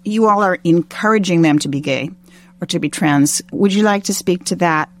that you all are encouraging them to be gay or to be trans. Would you like to speak to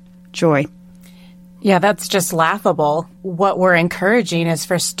that, Joy? Yeah, that's just laughable. What we're encouraging is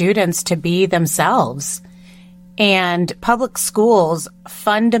for students to be themselves. And public schools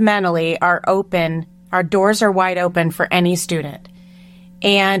fundamentally are open. Our doors are wide open for any student.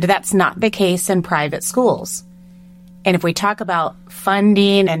 And that's not the case in private schools. And if we talk about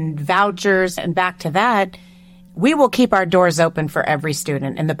funding and vouchers and back to that, we will keep our doors open for every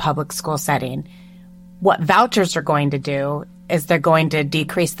student in the public school setting. What vouchers are going to do is they're going to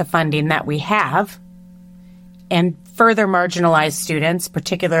decrease the funding that we have and further marginalize students,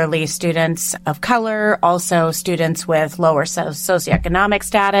 particularly students of color, also students with lower socioeconomic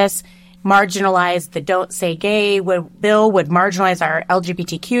status. Marginalize the Don't Say Gay bill would marginalize our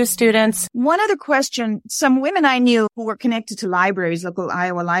LGBTQ students. One other question. Some women I knew who were connected to libraries, local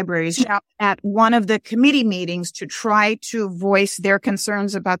Iowa libraries, at one of the committee meetings to try to voice their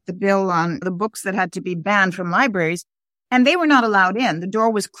concerns about the bill on the books that had to be banned from libraries. And they were not allowed in. The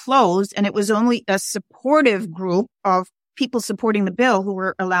door was closed, and it was only a supportive group of people supporting the bill who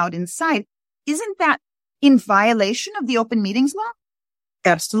were allowed inside. Isn't that in violation of the open meetings law?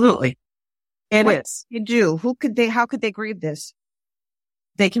 Absolutely. It is. You do. How could they grieve this?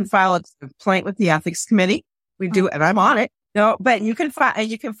 They can file a complaint with the ethics committee. We do, and I'm on it. No, but you can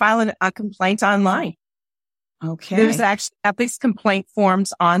file a complaint online. Okay. There's actually ethics complaint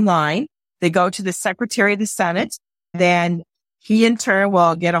forms online. They go to the Secretary of the Senate. Then he in turn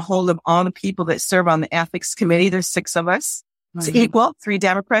will get a hold of all the people that serve on the ethics committee. There's 6 of us. It's equal, 3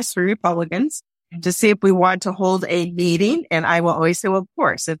 Democrats, 3 Republicans, to see if we want to hold a meeting. And I will always say, well, of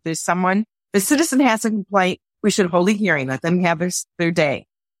course, if there's someone, the citizen has a complaint, we should hold a hearing. Let them have their day.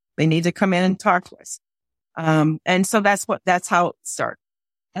 They need to come in and talk to us. And so that's how it started.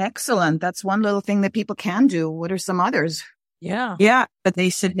 Excellent. That's one little thing that people can do. What are some others? Yeah. Yeah. But they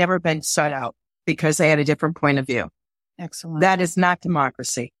should never have been shut out because they had a different point of view. Excellent. That is not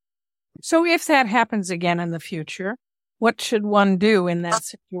democracy. So if that happens again in the future, what should one do in that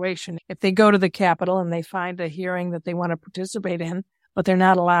situation? If they go to the Capitol and they find a hearing that they want to participate in, but they're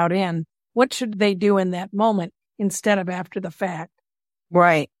not allowed in, what should they do in that moment instead of after the fact?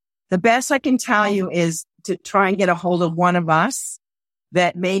 Right. The best I can tell you is to try and get a hold of one of us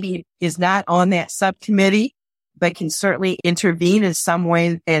that maybe is not on that subcommittee, but can certainly intervene in some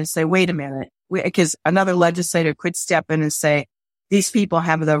way and say, wait a minute, because another legislator could step in and say, these people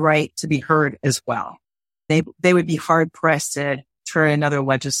have the right to be heard as well. They would be hard pressed to turn another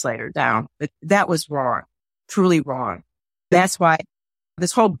legislator down. But that was wrong, truly wrong. That's why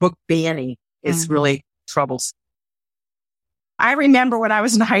this whole book banning is really troublesome. I remember when I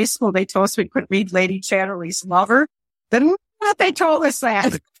was in high school, they told us we couldn't read Lady Chatterley's Lover. Then they told us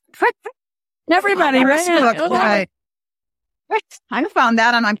that. Everybody read it. Right. I found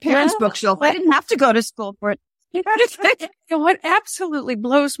that on my parents' bookshelf. I didn't have to go to school for it. What absolutely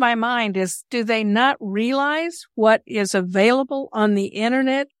blows my mind is, do they not realize what is available on the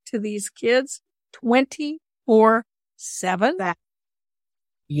internet to these kids 24/7?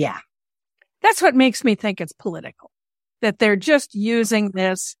 Yeah. That's what makes me think it's political, that they're just using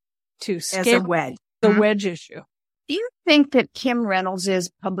this to scale the wedge issue. Do you think that Kim Reynolds'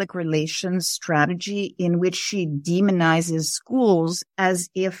 public relations strategy, in which she demonizes schools as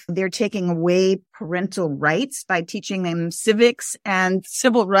if they're taking away parental rights by teaching them civics and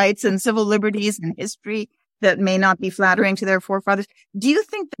civil rights and civil liberties and history that may not be flattering to their forefathers, do you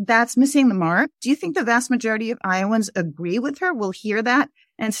think that's missing the mark? Do you think the vast majority of Iowans agree with her, will hear that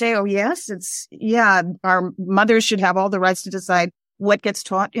and say, oh, yes, our mothers should have all the rights to decide what gets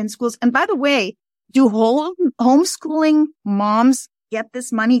taught in schools? And by the way, do homeschooling moms get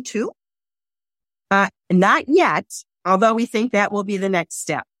this money too? Not yet, although we think that will be the next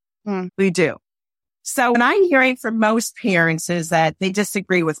step. We do. So what I'm hearing from most parents is that they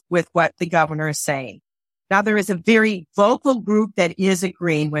disagree with what the governor is saying. Now, there is a very vocal group that is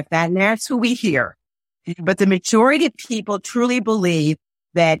agreeing with that, and that's who we hear. But the majority of people truly believe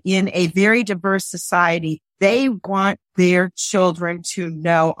that in a very diverse society, they want their children to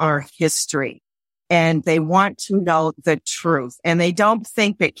know our history. And they want to know the truth. And they don't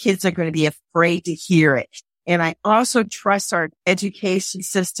think that kids are going to be afraid to hear it. And I also trust our education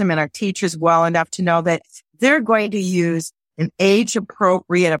system and our teachers well enough to know that they're going to use an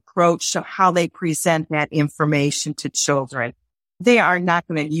age-appropriate approach to how they present that information to children. They are not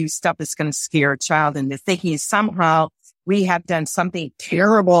going to use stuff that's going to scare a child into thinking somehow we have done something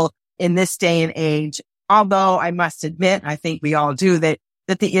terrible in this day and age. Although I must admit, I think we all do, that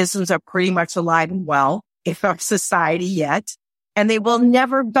the isms are pretty much alive and well in our society yet. And they will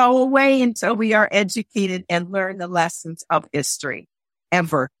never go away until we are educated and learn the lessons of history,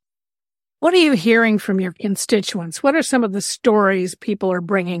 ever. What are you hearing from your constituents? What are some of the stories people are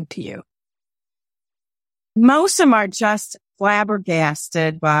bringing to you? Most of them are just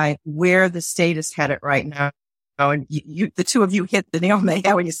flabbergasted by where the state is headed right now. And the two of you hit the nail on the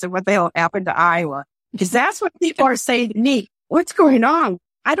head when you said, what the hell happened to Iowa? Because that's what people are saying to me. What's going on?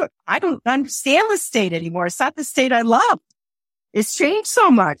 I don't understand the state anymore. It's not the state I love. It's changed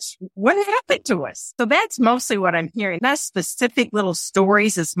so much. What happened to us? So that's mostly what I'm hearing. Not specific little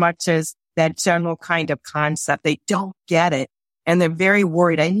stories as much as that general kind of concept. They don't get it. And they're very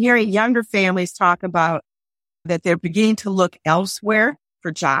worried. I'm hearing younger families talk about that they're beginning to look elsewhere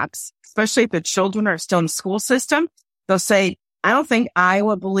for jobs, especially if their children are still in the school system. They'll say, I don't think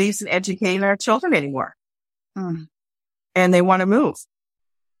Iowa believes in educating our children anymore. And they want to move.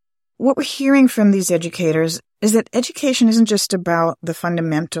 What we're hearing from these educators is that education isn't just about the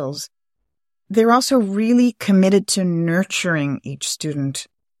fundamentals. They're also really committed to nurturing each student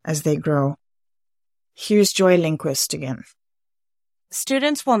as they grow. Here's Joy Linquist again.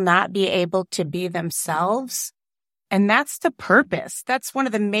 Students will not be able to be themselves. And that's the purpose. That's one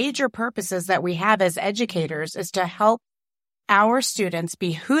of the major purposes that we have as educators, is to help our students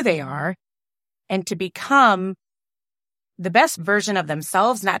be who they are and to become the best version of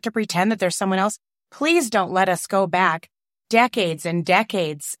themselves, not to pretend that there's someone else. Please don't let us go back decades and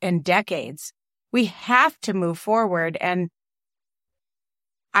decades and decades. We have to move forward. And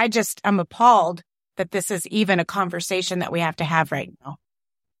I'm appalled that this is even a conversation that we have to have right now.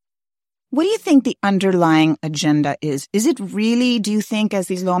 What do you think the underlying agenda is? Is it really, do you think, as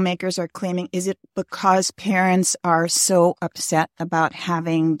these lawmakers are claiming, is it because parents are so upset about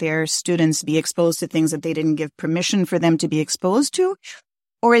having their students be exposed to things that they didn't give permission for them to be exposed to?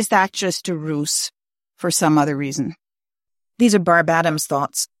 Or is that just a ruse for some other reason? These are Barb Adams'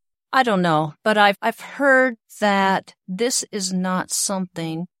 thoughts. I don't know, but I've heard that this is not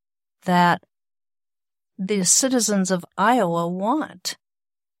something that the citizens of Iowa want.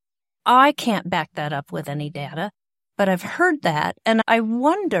 I can't back that up with any data, but I've heard that, and I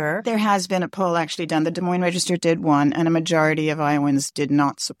wonder... There has been a poll actually done. The Des Moines Register did one, and a majority of Iowans did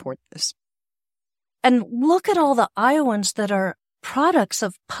not support this. And look at all the Iowans that are products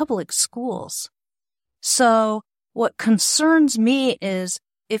of public schools. So what concerns me is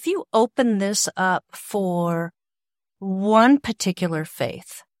if you open this up for one particular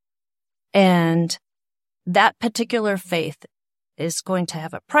faith, and that particular faith is going to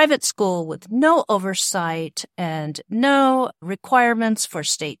have a private school with no oversight and no requirements for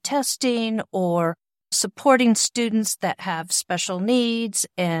state testing or supporting students that have special needs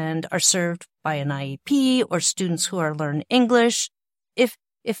and are served by an IEP or students who are learning English. If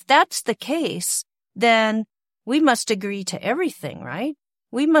that's the case, then we must agree to everything, right?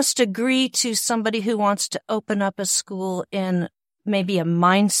 We must agree to somebody who wants to open up a school in maybe a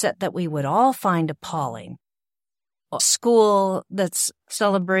mindset that we would all find appalling. A school that's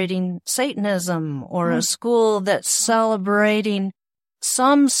celebrating Satanism or a school that's celebrating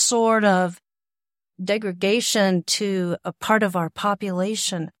some sort of degradation to a part of our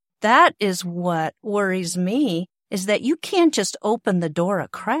population. That is what worries me, is that you can't just open the door a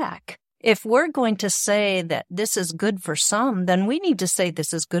crack. If we're going to say that this is good for some, then we need to say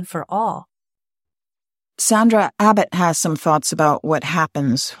this is good for all. Sandra Abbott has some thoughts about what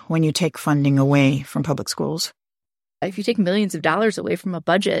happens when you take funding away from public schools. If you take millions of dollars away from a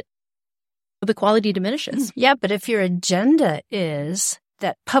budget, the quality diminishes. Yeah, but if your agenda is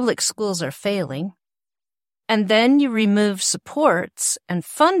that public schools are failing, and then you remove supports and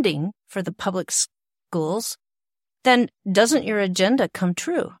funding for the public schools, then doesn't your agenda come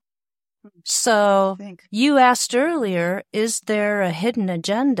true? So you asked earlier, is there a hidden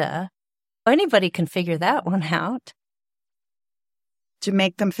agenda? Anybody can figure that one out. To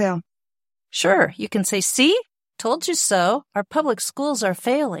make them fail. Sure, you can say, see, told you so, our public schools are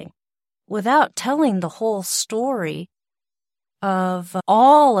failing, without telling the whole story of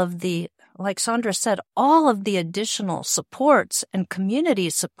all of the, like Sandra said, all of the additional supports and community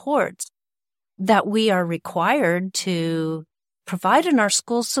supports that we are required to provide in our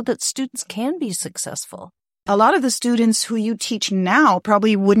schools so that students can be successful. A lot of the students who you teach now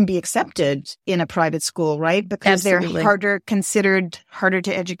probably wouldn't be accepted in a private school, right? Because Absolutely. They're considered harder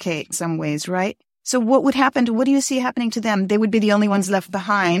to educate in some ways, right? So what would happen what do you see happening to them? They would be the only ones left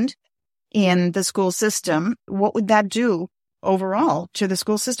behind in the school system. What would that do overall to the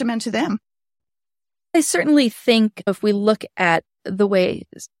school system and to them? I certainly think if we look at the way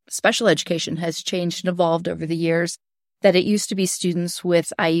special education has changed and evolved over the years, that it used to be students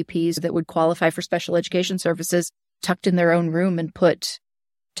with IEPs that would qualify for special education services tucked in their own room and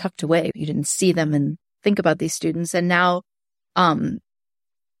tucked away. You didn't see them and think about these students. And now the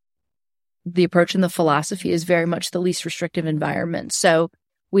approach and the philosophy is very much the least restrictive environment. So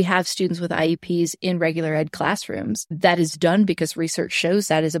we have students with IEPs in regular ed classrooms. That is done because research shows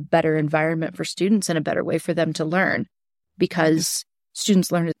that is a better environment for students and a better way for them to learn, because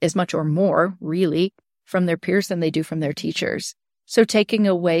students learn as much or more, really, from their peers than they do from their teachers. So taking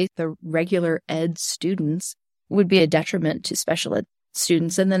away the regular ed students would be a detriment to special ed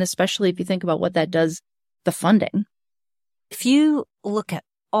students. And then especially if you think about what that does, the funding. If you look at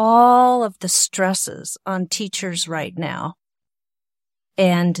all of the stresses on teachers right now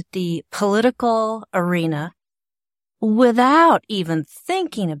and the political arena, without even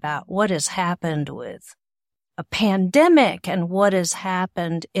thinking about what has happened with a pandemic and what has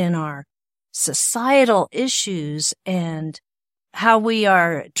happened in our societal issues and how we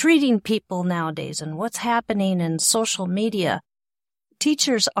are treating people nowadays and what's happening in social media,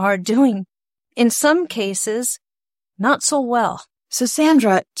 teachers are doing, in some cases, not so well. So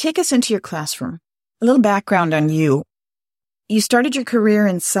Sandra, take us into your classroom. A little background on you. You started your career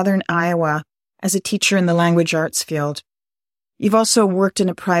in southern Iowa as a teacher in the language arts field. You've also worked in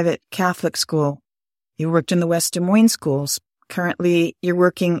a private Catholic school. You worked in the West Des Moines schools. Currently, you're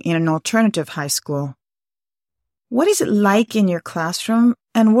working in an alternative high school. What is it like in your classroom,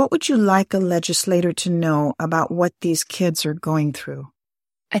 and what would you like a legislator to know about what these kids are going through?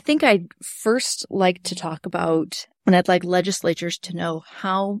 I think I'd first like to talk about, and I'd like legislatures to know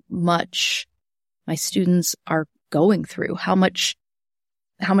how much my students are going through, how much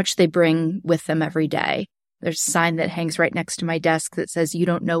they bring with them every day. There's a sign that hangs right next to my desk that says, "You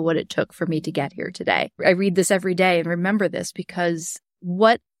don't know what it took for me to get here today." I read this every day and remember this, because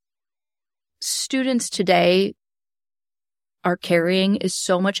what students today are carrying is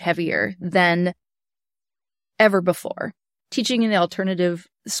so much heavier than ever before. Teaching in the alternative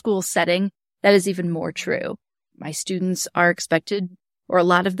school setting, that is even more true. My students are expected, or a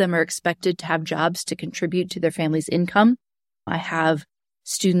lot of them are expected, to have jobs to contribute to their family's income. I have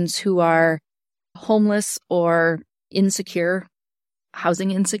students who are homeless or insecure,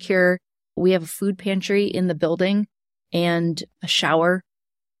 housing insecure. We have a food pantry in the building and a shower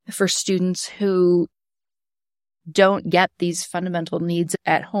for students who don't get these fundamental needs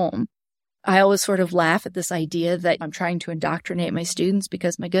at home. I always sort of laugh at this idea that I'm trying to indoctrinate my students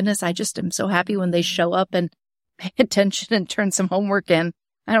because, my goodness, I just am so happy when they show up and pay attention and turn some homework in.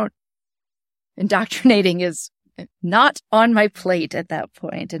 Indoctrinating is not on my plate at that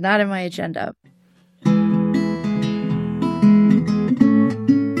point and not in my agenda.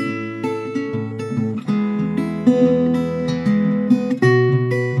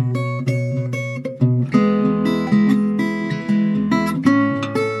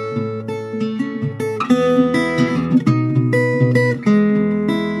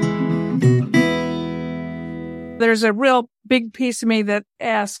 There's a real big piece of me that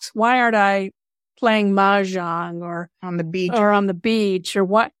asks, why aren't I playing mahjong or On the beach. or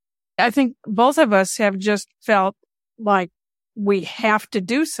what? I think both of us have just felt like we have to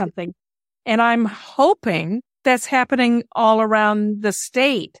do something. And I'm hoping that's happening all around the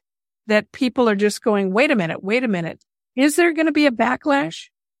state, that people are just going, wait a minute. Is there going to be a backlash?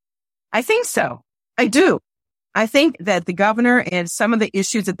 I think so. I do. I think that the governor and some of the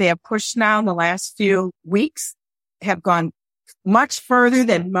issues that they have pushed now in the last few weeks have gone much further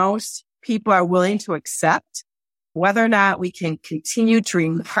than most people are willing to accept. Whether or not we can continue to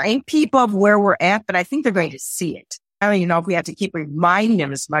remind people of where we're at, but I think they're going to see it. I don't even know if we have to keep reminding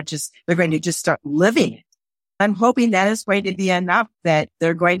them as much as they're going to just start living it. I'm hoping that is going to be enough that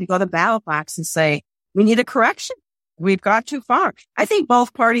they're going to go to the ballot box and say, we need a correction. We've got too far. I think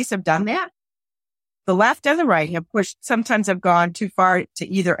both parties have done that. The left and the right have pushed, sometimes have gone too far to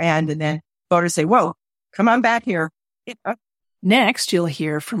either end, and then voters say, whoa, come on back here. Next, you'll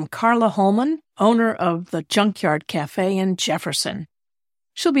hear from Carla Holman, owner of the Junkyard Cafe in Jefferson.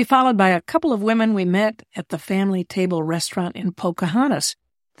 She'll be followed by a couple of women we met at the Family Table restaurant in Pocahontas.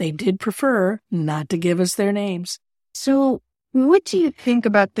 They did prefer not to give us their names. So what do you think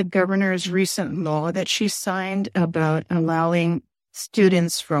about the governor's recent law that she signed about allowing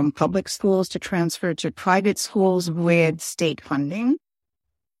students from public schools to transfer to private schools with state funding?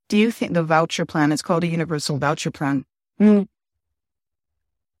 Do you think the voucher plan, it's called a universal voucher plan? Do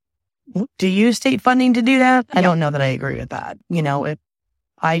you use state funding to do that? I don't know that I agree with that. You know, if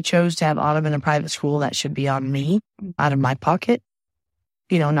I chose to have Autumn in a private school, that should be on me, out of my pocket,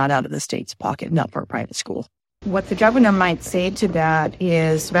 you know, not out of the state's pocket, not for a private school. What the governor might say to that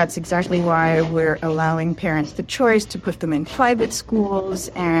is that's exactly why we're allowing parents the choice to put them in private schools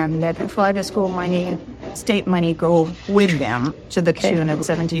and let the private school money, state money go with them to the tune of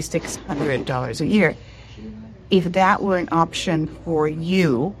 $7,600 a year. If that were an option for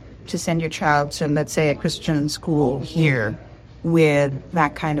you to send your child to, let's say, a Christian school here with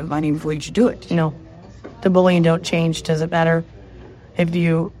that kind of money, would you do it? You know, the bullying don't change. Does it matter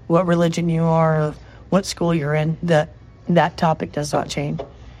what religion you are, or what school you're in? That topic does not change.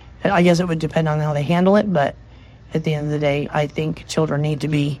 I guess it would depend on how they handle it, but at the end of the day, I think children need to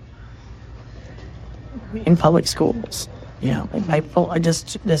be in public schools. You know,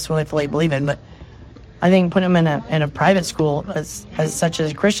 this is what I fully believe in, but I think putting them in a private school as such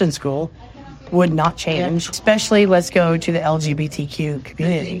as a Christian school would not change. Especially, let's go to the LGBTQ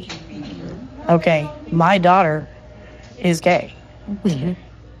community. Okay, my daughter is gay. Mm-hmm.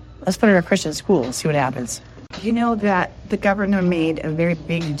 Let's put her in a Christian school and see what happens. You know that the governor made a very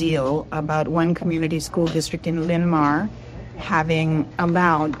big deal about one community school district in Linn-Mar having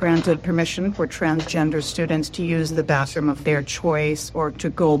granted permission for transgender students to use the bathroom of their choice or to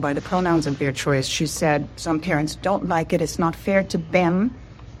go by the pronouns of their choice. She said some parents don't like it. It's not fair to them,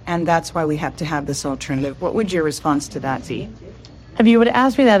 and that's why we have to have this alternative. What would your response to that be? If you would have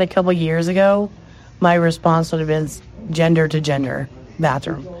asked me that a couple years ago, my response would have been gender to gender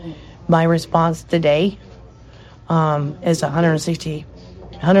bathroom. My response today is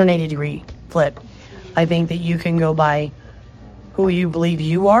 180 degree flip. I think that you can go by who you believe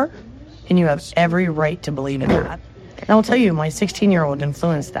you are, and you have every right to believe in that. And I'll tell you, my 16-year-old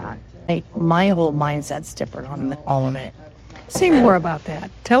influenced that. My whole mindset's different on all of it. Say more about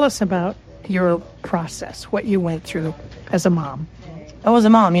that. Tell us about your process, what you went through as a mom. I was a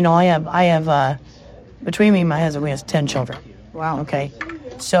mom. You know, I have between me and my husband, we have 10 children. Wow. Okay.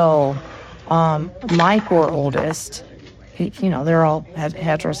 So, my 4 oldest, you know, they're all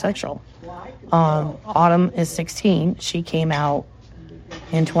heterosexual. Autumn is 16. She came out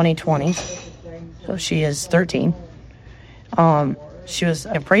in 2020, so she is 13. She was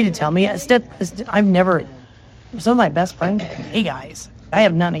afraid to tell me. Some of my best friends, hey guys, I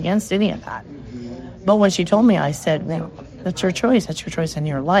have nothing against any of that. But when she told me, I said, well, that's your choice. That's your choice in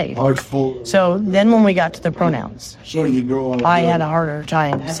your life. So then when we got to the pronouns, I had a harder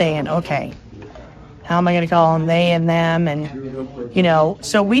time saying, okay, how am I going to call them they and them? And, you know,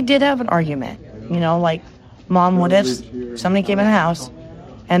 so we did have an argument. You know, like Mom, what if somebody came in the house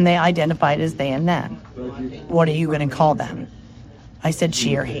and they identified as they and them? What are you going to call them? I said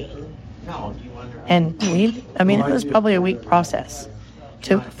she or he. And it was probably a week process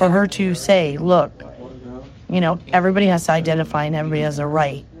for her to say, look, everybody has to identify and everybody has a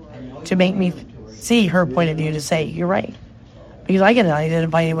right, to make me see her point of view, to say, you're right. Because I get to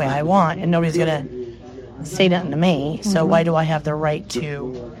identify any way I want and nobody's going to say nothing to me. So why do I have the right to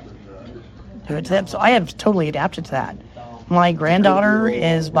do it to them? So I have totally adapted to that. My granddaughter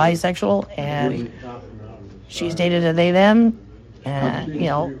is bisexual and she's dated a they, them. And,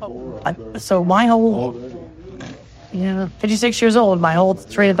 so my whole, 56 years old, my whole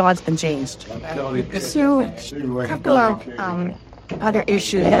train of thought's been changed. So a couple of other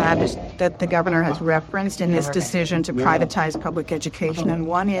issues that the governor has referenced in this decision to privatize public education. And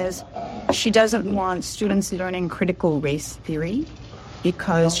one is she doesn't want students learning critical race theory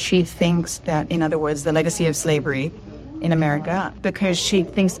because she thinks that, in other words, the legacy of slavery in America, because she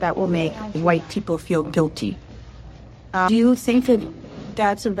thinks that will make white people feel guilty. Do you think that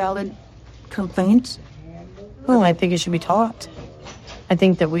that's a valid complaint? Well, I think it should be taught. I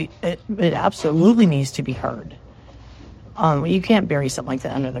think that it absolutely needs to be heard. You can't bury something like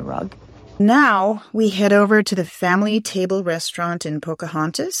that under the rug. Now we head over to the Family Table Restaurant in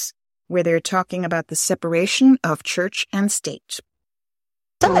Pocahontas, where they're talking about the separation of church and state.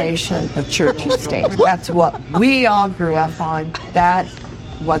 Separation of church and state. That's what we all grew up on. That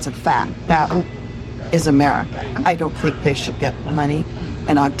was a fact. That is America. I don't think they should get money.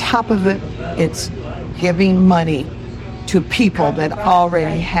 And on top of it, it's giving money to people that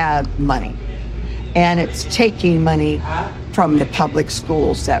already have money. And it's taking money from the public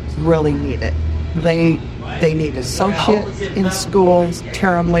schools that really need it. They need associates in schools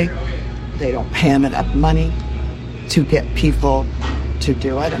terribly. They don't pay them enough money to get people to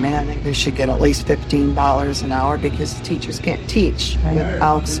do it. I mean, I think they should get at least $15 an hour because teachers can't teach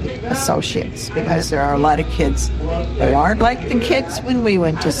without associates, because there are a lot of kids that aren't like the kids when we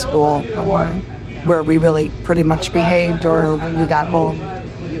went to school, or where we really pretty much behaved, or when you got home,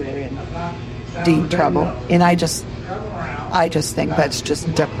 you were in deep trouble. And I just think that's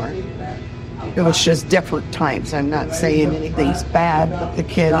just different. It was just different times. I'm not saying anything's bad with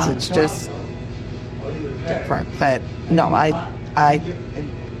the kids. It's just different. But no, I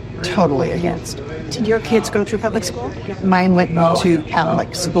totally against it. Did your kids go through public school? Mine went to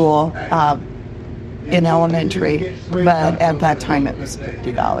Catholic school in elementary, but at that time it was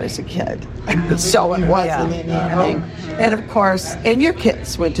 $50 a kid. So it wasn't anything. And of course, and your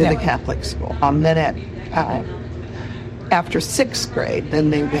kids went to the Catholic school. Then after 6th grade, then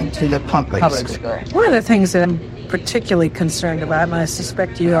they went to the public school. One of the things that I'm particularly concerned about, and I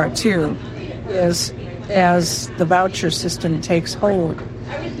suspect you are too, is as the voucher system takes hold,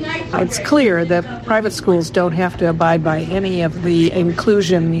 it's clear that private schools don't have to abide by any of the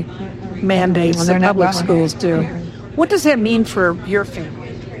inclusion mandates that public schools do. What does that mean for your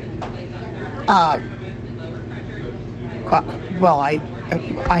family? Well,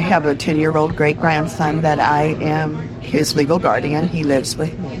 I have a 10-year-old great-grandson that I am his legal guardian. He lives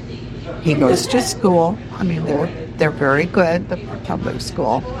with me. He goes to school. I mean, they're very good, the public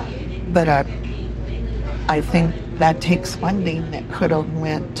school. But I think that takes funding that could have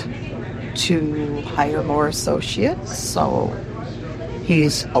went to hire more associates. So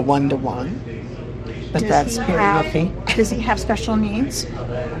he's a 1-to-1. But that's very lucky. Does he have special needs?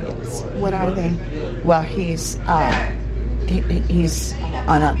 Yes. What are they? Well, he's on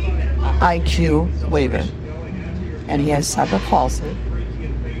an IQ waiver, and he has cerebral palsy.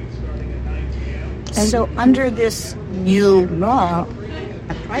 And so under this new law,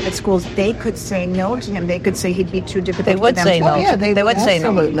 at private schools, they could say no to him. They could say he'd be too difficult They would for them say to no. Yeah, they would say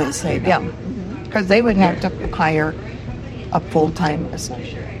no. Absolutely say no. Yeah, because they would have to hire a full-time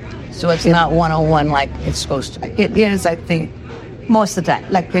associate. So it's not 101 like it's supposed to be. It is, I think, most of the time.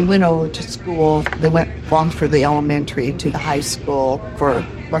 Like they went over to school, they went from for the elementary to the high school for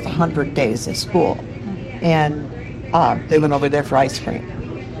 100 days of school. And they went over there for ice cream.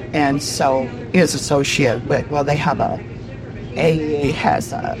 And so his associate, they have AA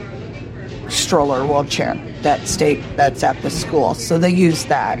has a stroller wheelchair that's at the school. So they use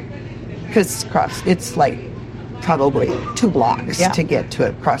that because it's like probably 2 blocks to get to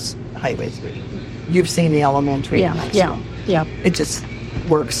it across Highway 3. You've seen the elementary. Yeah. It just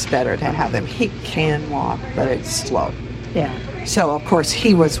works better to have him. He can walk, but it's slow. Yeah. So, of course,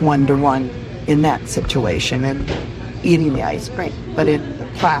 he was 1-to-1 in that situation and eating the ice cream. But in the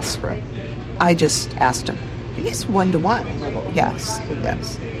classroom, I just asked him, he's 1-to-1. Yes, he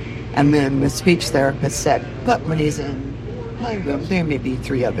does. And then the speech therapist said, but when he's in my room, there may be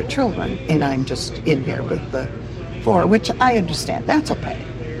 3 other children, and I'm just in here with the 4, which I understand. That's okay.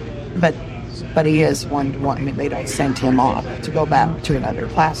 But he is one-to-one. I mean, they don't send him off to go back to another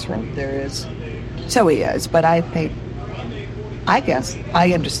classroom. So he is. But I guess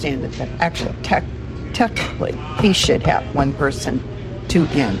I understand that actually, technically, he should have one person to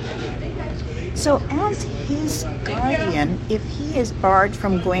in. So as his guardian, if he is barred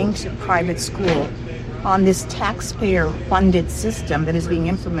from going to private school on this taxpayer-funded system that is being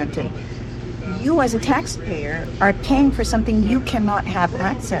implemented, you as a taxpayer are paying for something you cannot have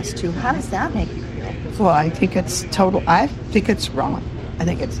access to. How does that make you feel? Well, I think it's wrong. I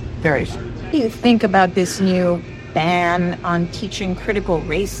think it's very wrong. What do you think about this new ban on teaching critical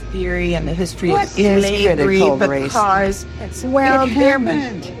race theory and the history of slavery? Because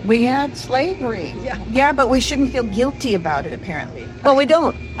we had slavery. Yeah, but we shouldn't feel guilty about it, apparently. Well, we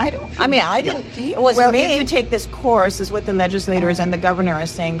don't. I don't. If you take this course, is what the legislators and the governor are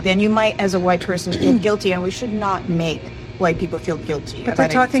saying, then you might, as a white person, feel guilty, and we should not make white people feel guilty. But they're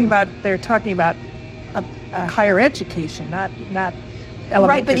talking about a higher education, not elementary.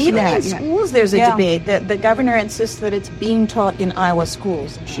 Right, but even in schools, there's a debate. The governor insists that it's being taught in Iowa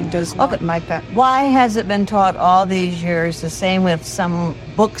schools. She does not like that. Why has it been taught all these years? The same with some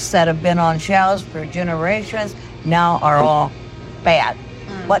books that have been on shelves for generations now are all bad.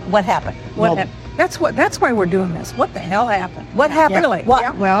 What happened? That's why we're doing this. What the hell happened? What happened? Really?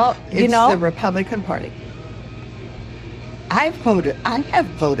 What? Well, it's the Republican Party. I have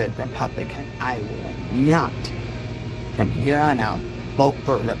voted Republican. I will not, from here on out, vote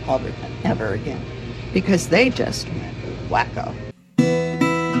for Republican ever again, because they just went wacko.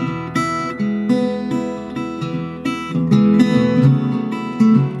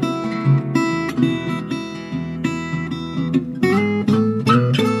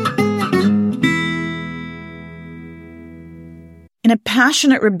 In a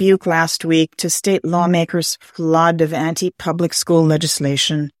passionate rebuke last week to state lawmakers' flood of anti-public school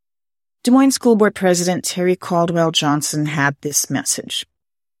legislation, Des Moines School Board President Teree Caldwell-Johnson had this message.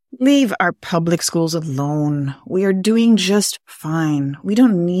 Leave our public schools alone. We are doing just fine. We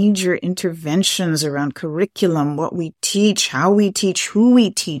don't need your interventions around curriculum, what we teach, how we teach, who we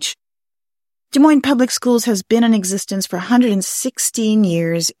teach. Des Moines Public Schools has been in existence for 116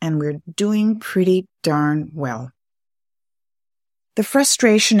 years, and we're doing pretty darn well. The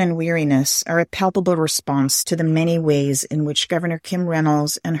frustration and weariness are a palpable response to the many ways in which Governor Kim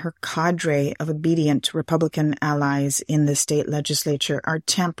Reynolds and her cadre of obedient Republican allies in the state legislature are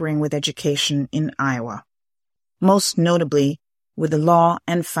tampering with education in Iowa, most notably with the law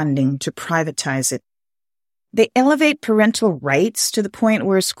and funding to privatize it. They elevate parental rights to the point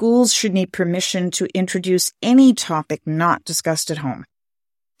where schools should need permission to introduce any topic not discussed at home.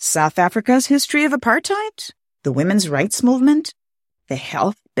 South Africa's history of apartheid? The women's rights movement? The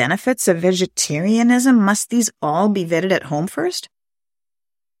health benefits of vegetarianism? Must these all be vetted at home first?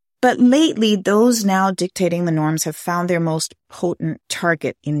 But lately, those now dictating the norms have found their most potent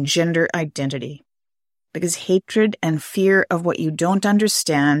target in gender identity, because hatred and fear of what you don't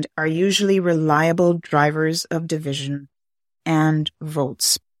understand are usually reliable drivers of division and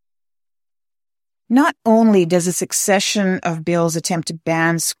votes. Not only does a succession of bills attempt to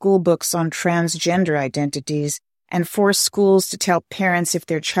ban school books on transgender identities and force schools to tell parents if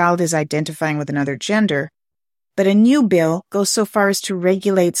their child is identifying with another gender, but a new bill goes so far as to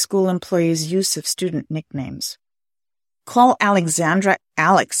regulate school employees' use of student nicknames. Call Alexandra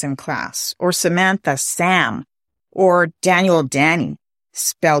Alex in class, or Samantha Sam, or Daniel Dani,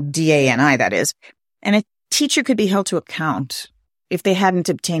 spelled D-A-N-I, that is, and a teacher could be held to account if they hadn't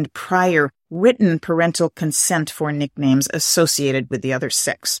obtained prior written parental consent for nicknames associated with the other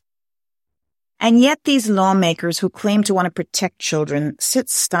sex. And yet these lawmakers who claim to want to protect children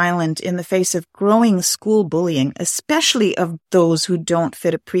sit silent in the face of growing school bullying, especially of those who don't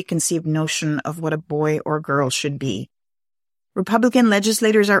fit a preconceived notion of what a boy or girl should be. Republican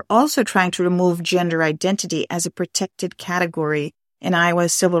legislators are also trying to remove gender identity as a protected category in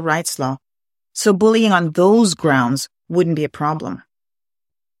Iowa's civil rights law, so bullying on those grounds wouldn't be a problem.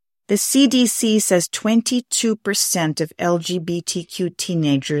 The CDC says 22% of LGBTQ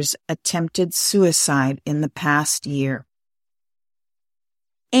teenagers attempted suicide in the past year.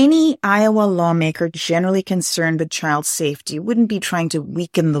 Any Iowa lawmaker generally concerned with child safety wouldn't be trying to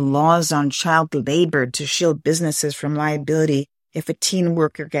weaken the laws on child labor to shield businesses from liability if a teen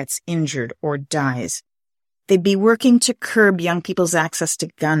worker gets injured or dies. They'd be working to curb young people's access to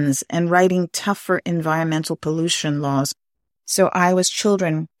guns and writing tougher environmental pollution laws so Iowa's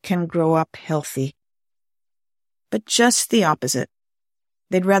children can grow up healthy. But just the opposite.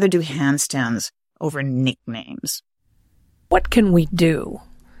 They'd rather do handstands over nicknames. What can we do?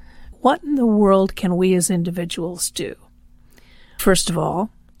 What in the world can we as individuals do? First of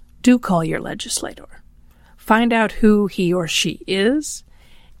all, do call your legislator. Find out who he or she is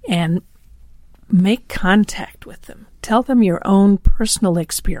and make contact with them. Tell them your own personal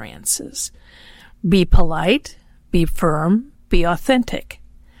experiences. Be polite, be firm, be authentic.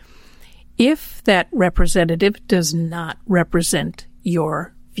 If that representative does not represent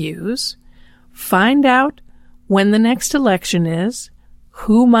your views, find out when the next election is,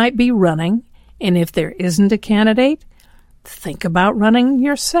 who might be running, and if there isn't a candidate, think about running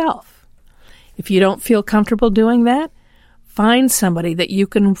yourself. If you don't feel comfortable doing that, find somebody that you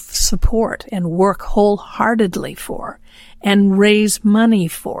can support and work wholeheartedly for, and raise money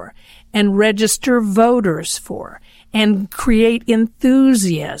for, and register voters for, and create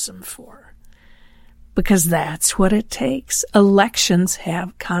enthusiasm for. Because that's what it takes. Elections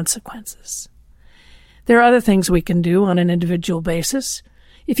have consequences. There are other things we can do on an individual basis.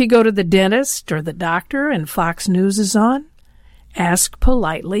 If you go to the dentist or the doctor and Fox News is on, ask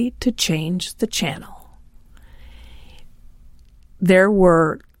politely to change the channel. There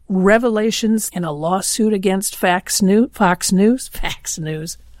were revelations in a lawsuit against Fox News,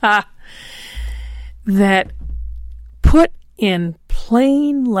 that put in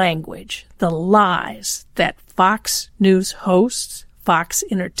plain language the lies that Fox News hosts, Fox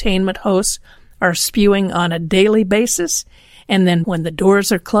Entertainment hosts, are spewing on a daily basis, and then when the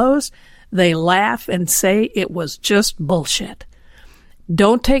doors are closed, they laugh and say it was just bullshit.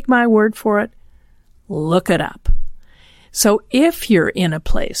 Don't take my word for it. Look it up. So if you're in a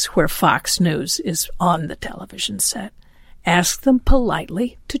place where Fox News is on the television set, ask them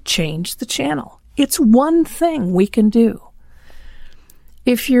politely to change the channel. It's one thing we can do.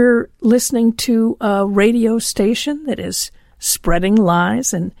 If you're listening to a radio station that is spreading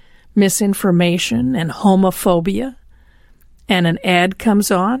lies and misinformation and homophobia, and an ad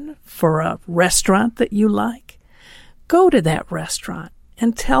comes on for a restaurant that you like, go to that restaurant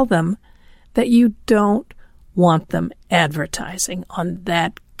and tell them that you don't want them advertising on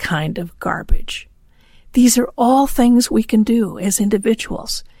that kind of garbage. These are all things we can do as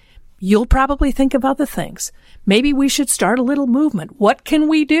individuals. You'll probably think of other things. Maybe we should start a little movement. What can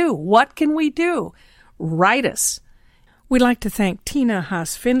we do? What can we do? Write us. We'd like to thank Tina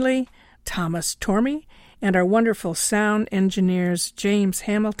Haas-Findley, Thomas Tormey, and our wonderful sound engineers James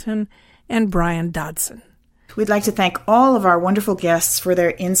Hamilton and Brian Dodson. We'd like to thank all of our wonderful guests for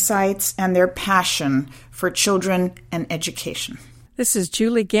their insights and their passion for children and education. This is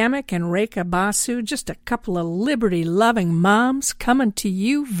Julie Gamick and Rekha Basu, just a couple of liberty-loving moms coming to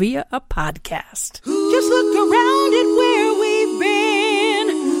you via a podcast. Just look around at where we've been.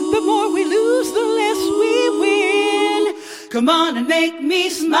 The more we lose, the less we win. Come on and make me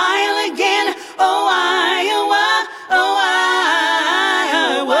smile again. Oh, Iowa.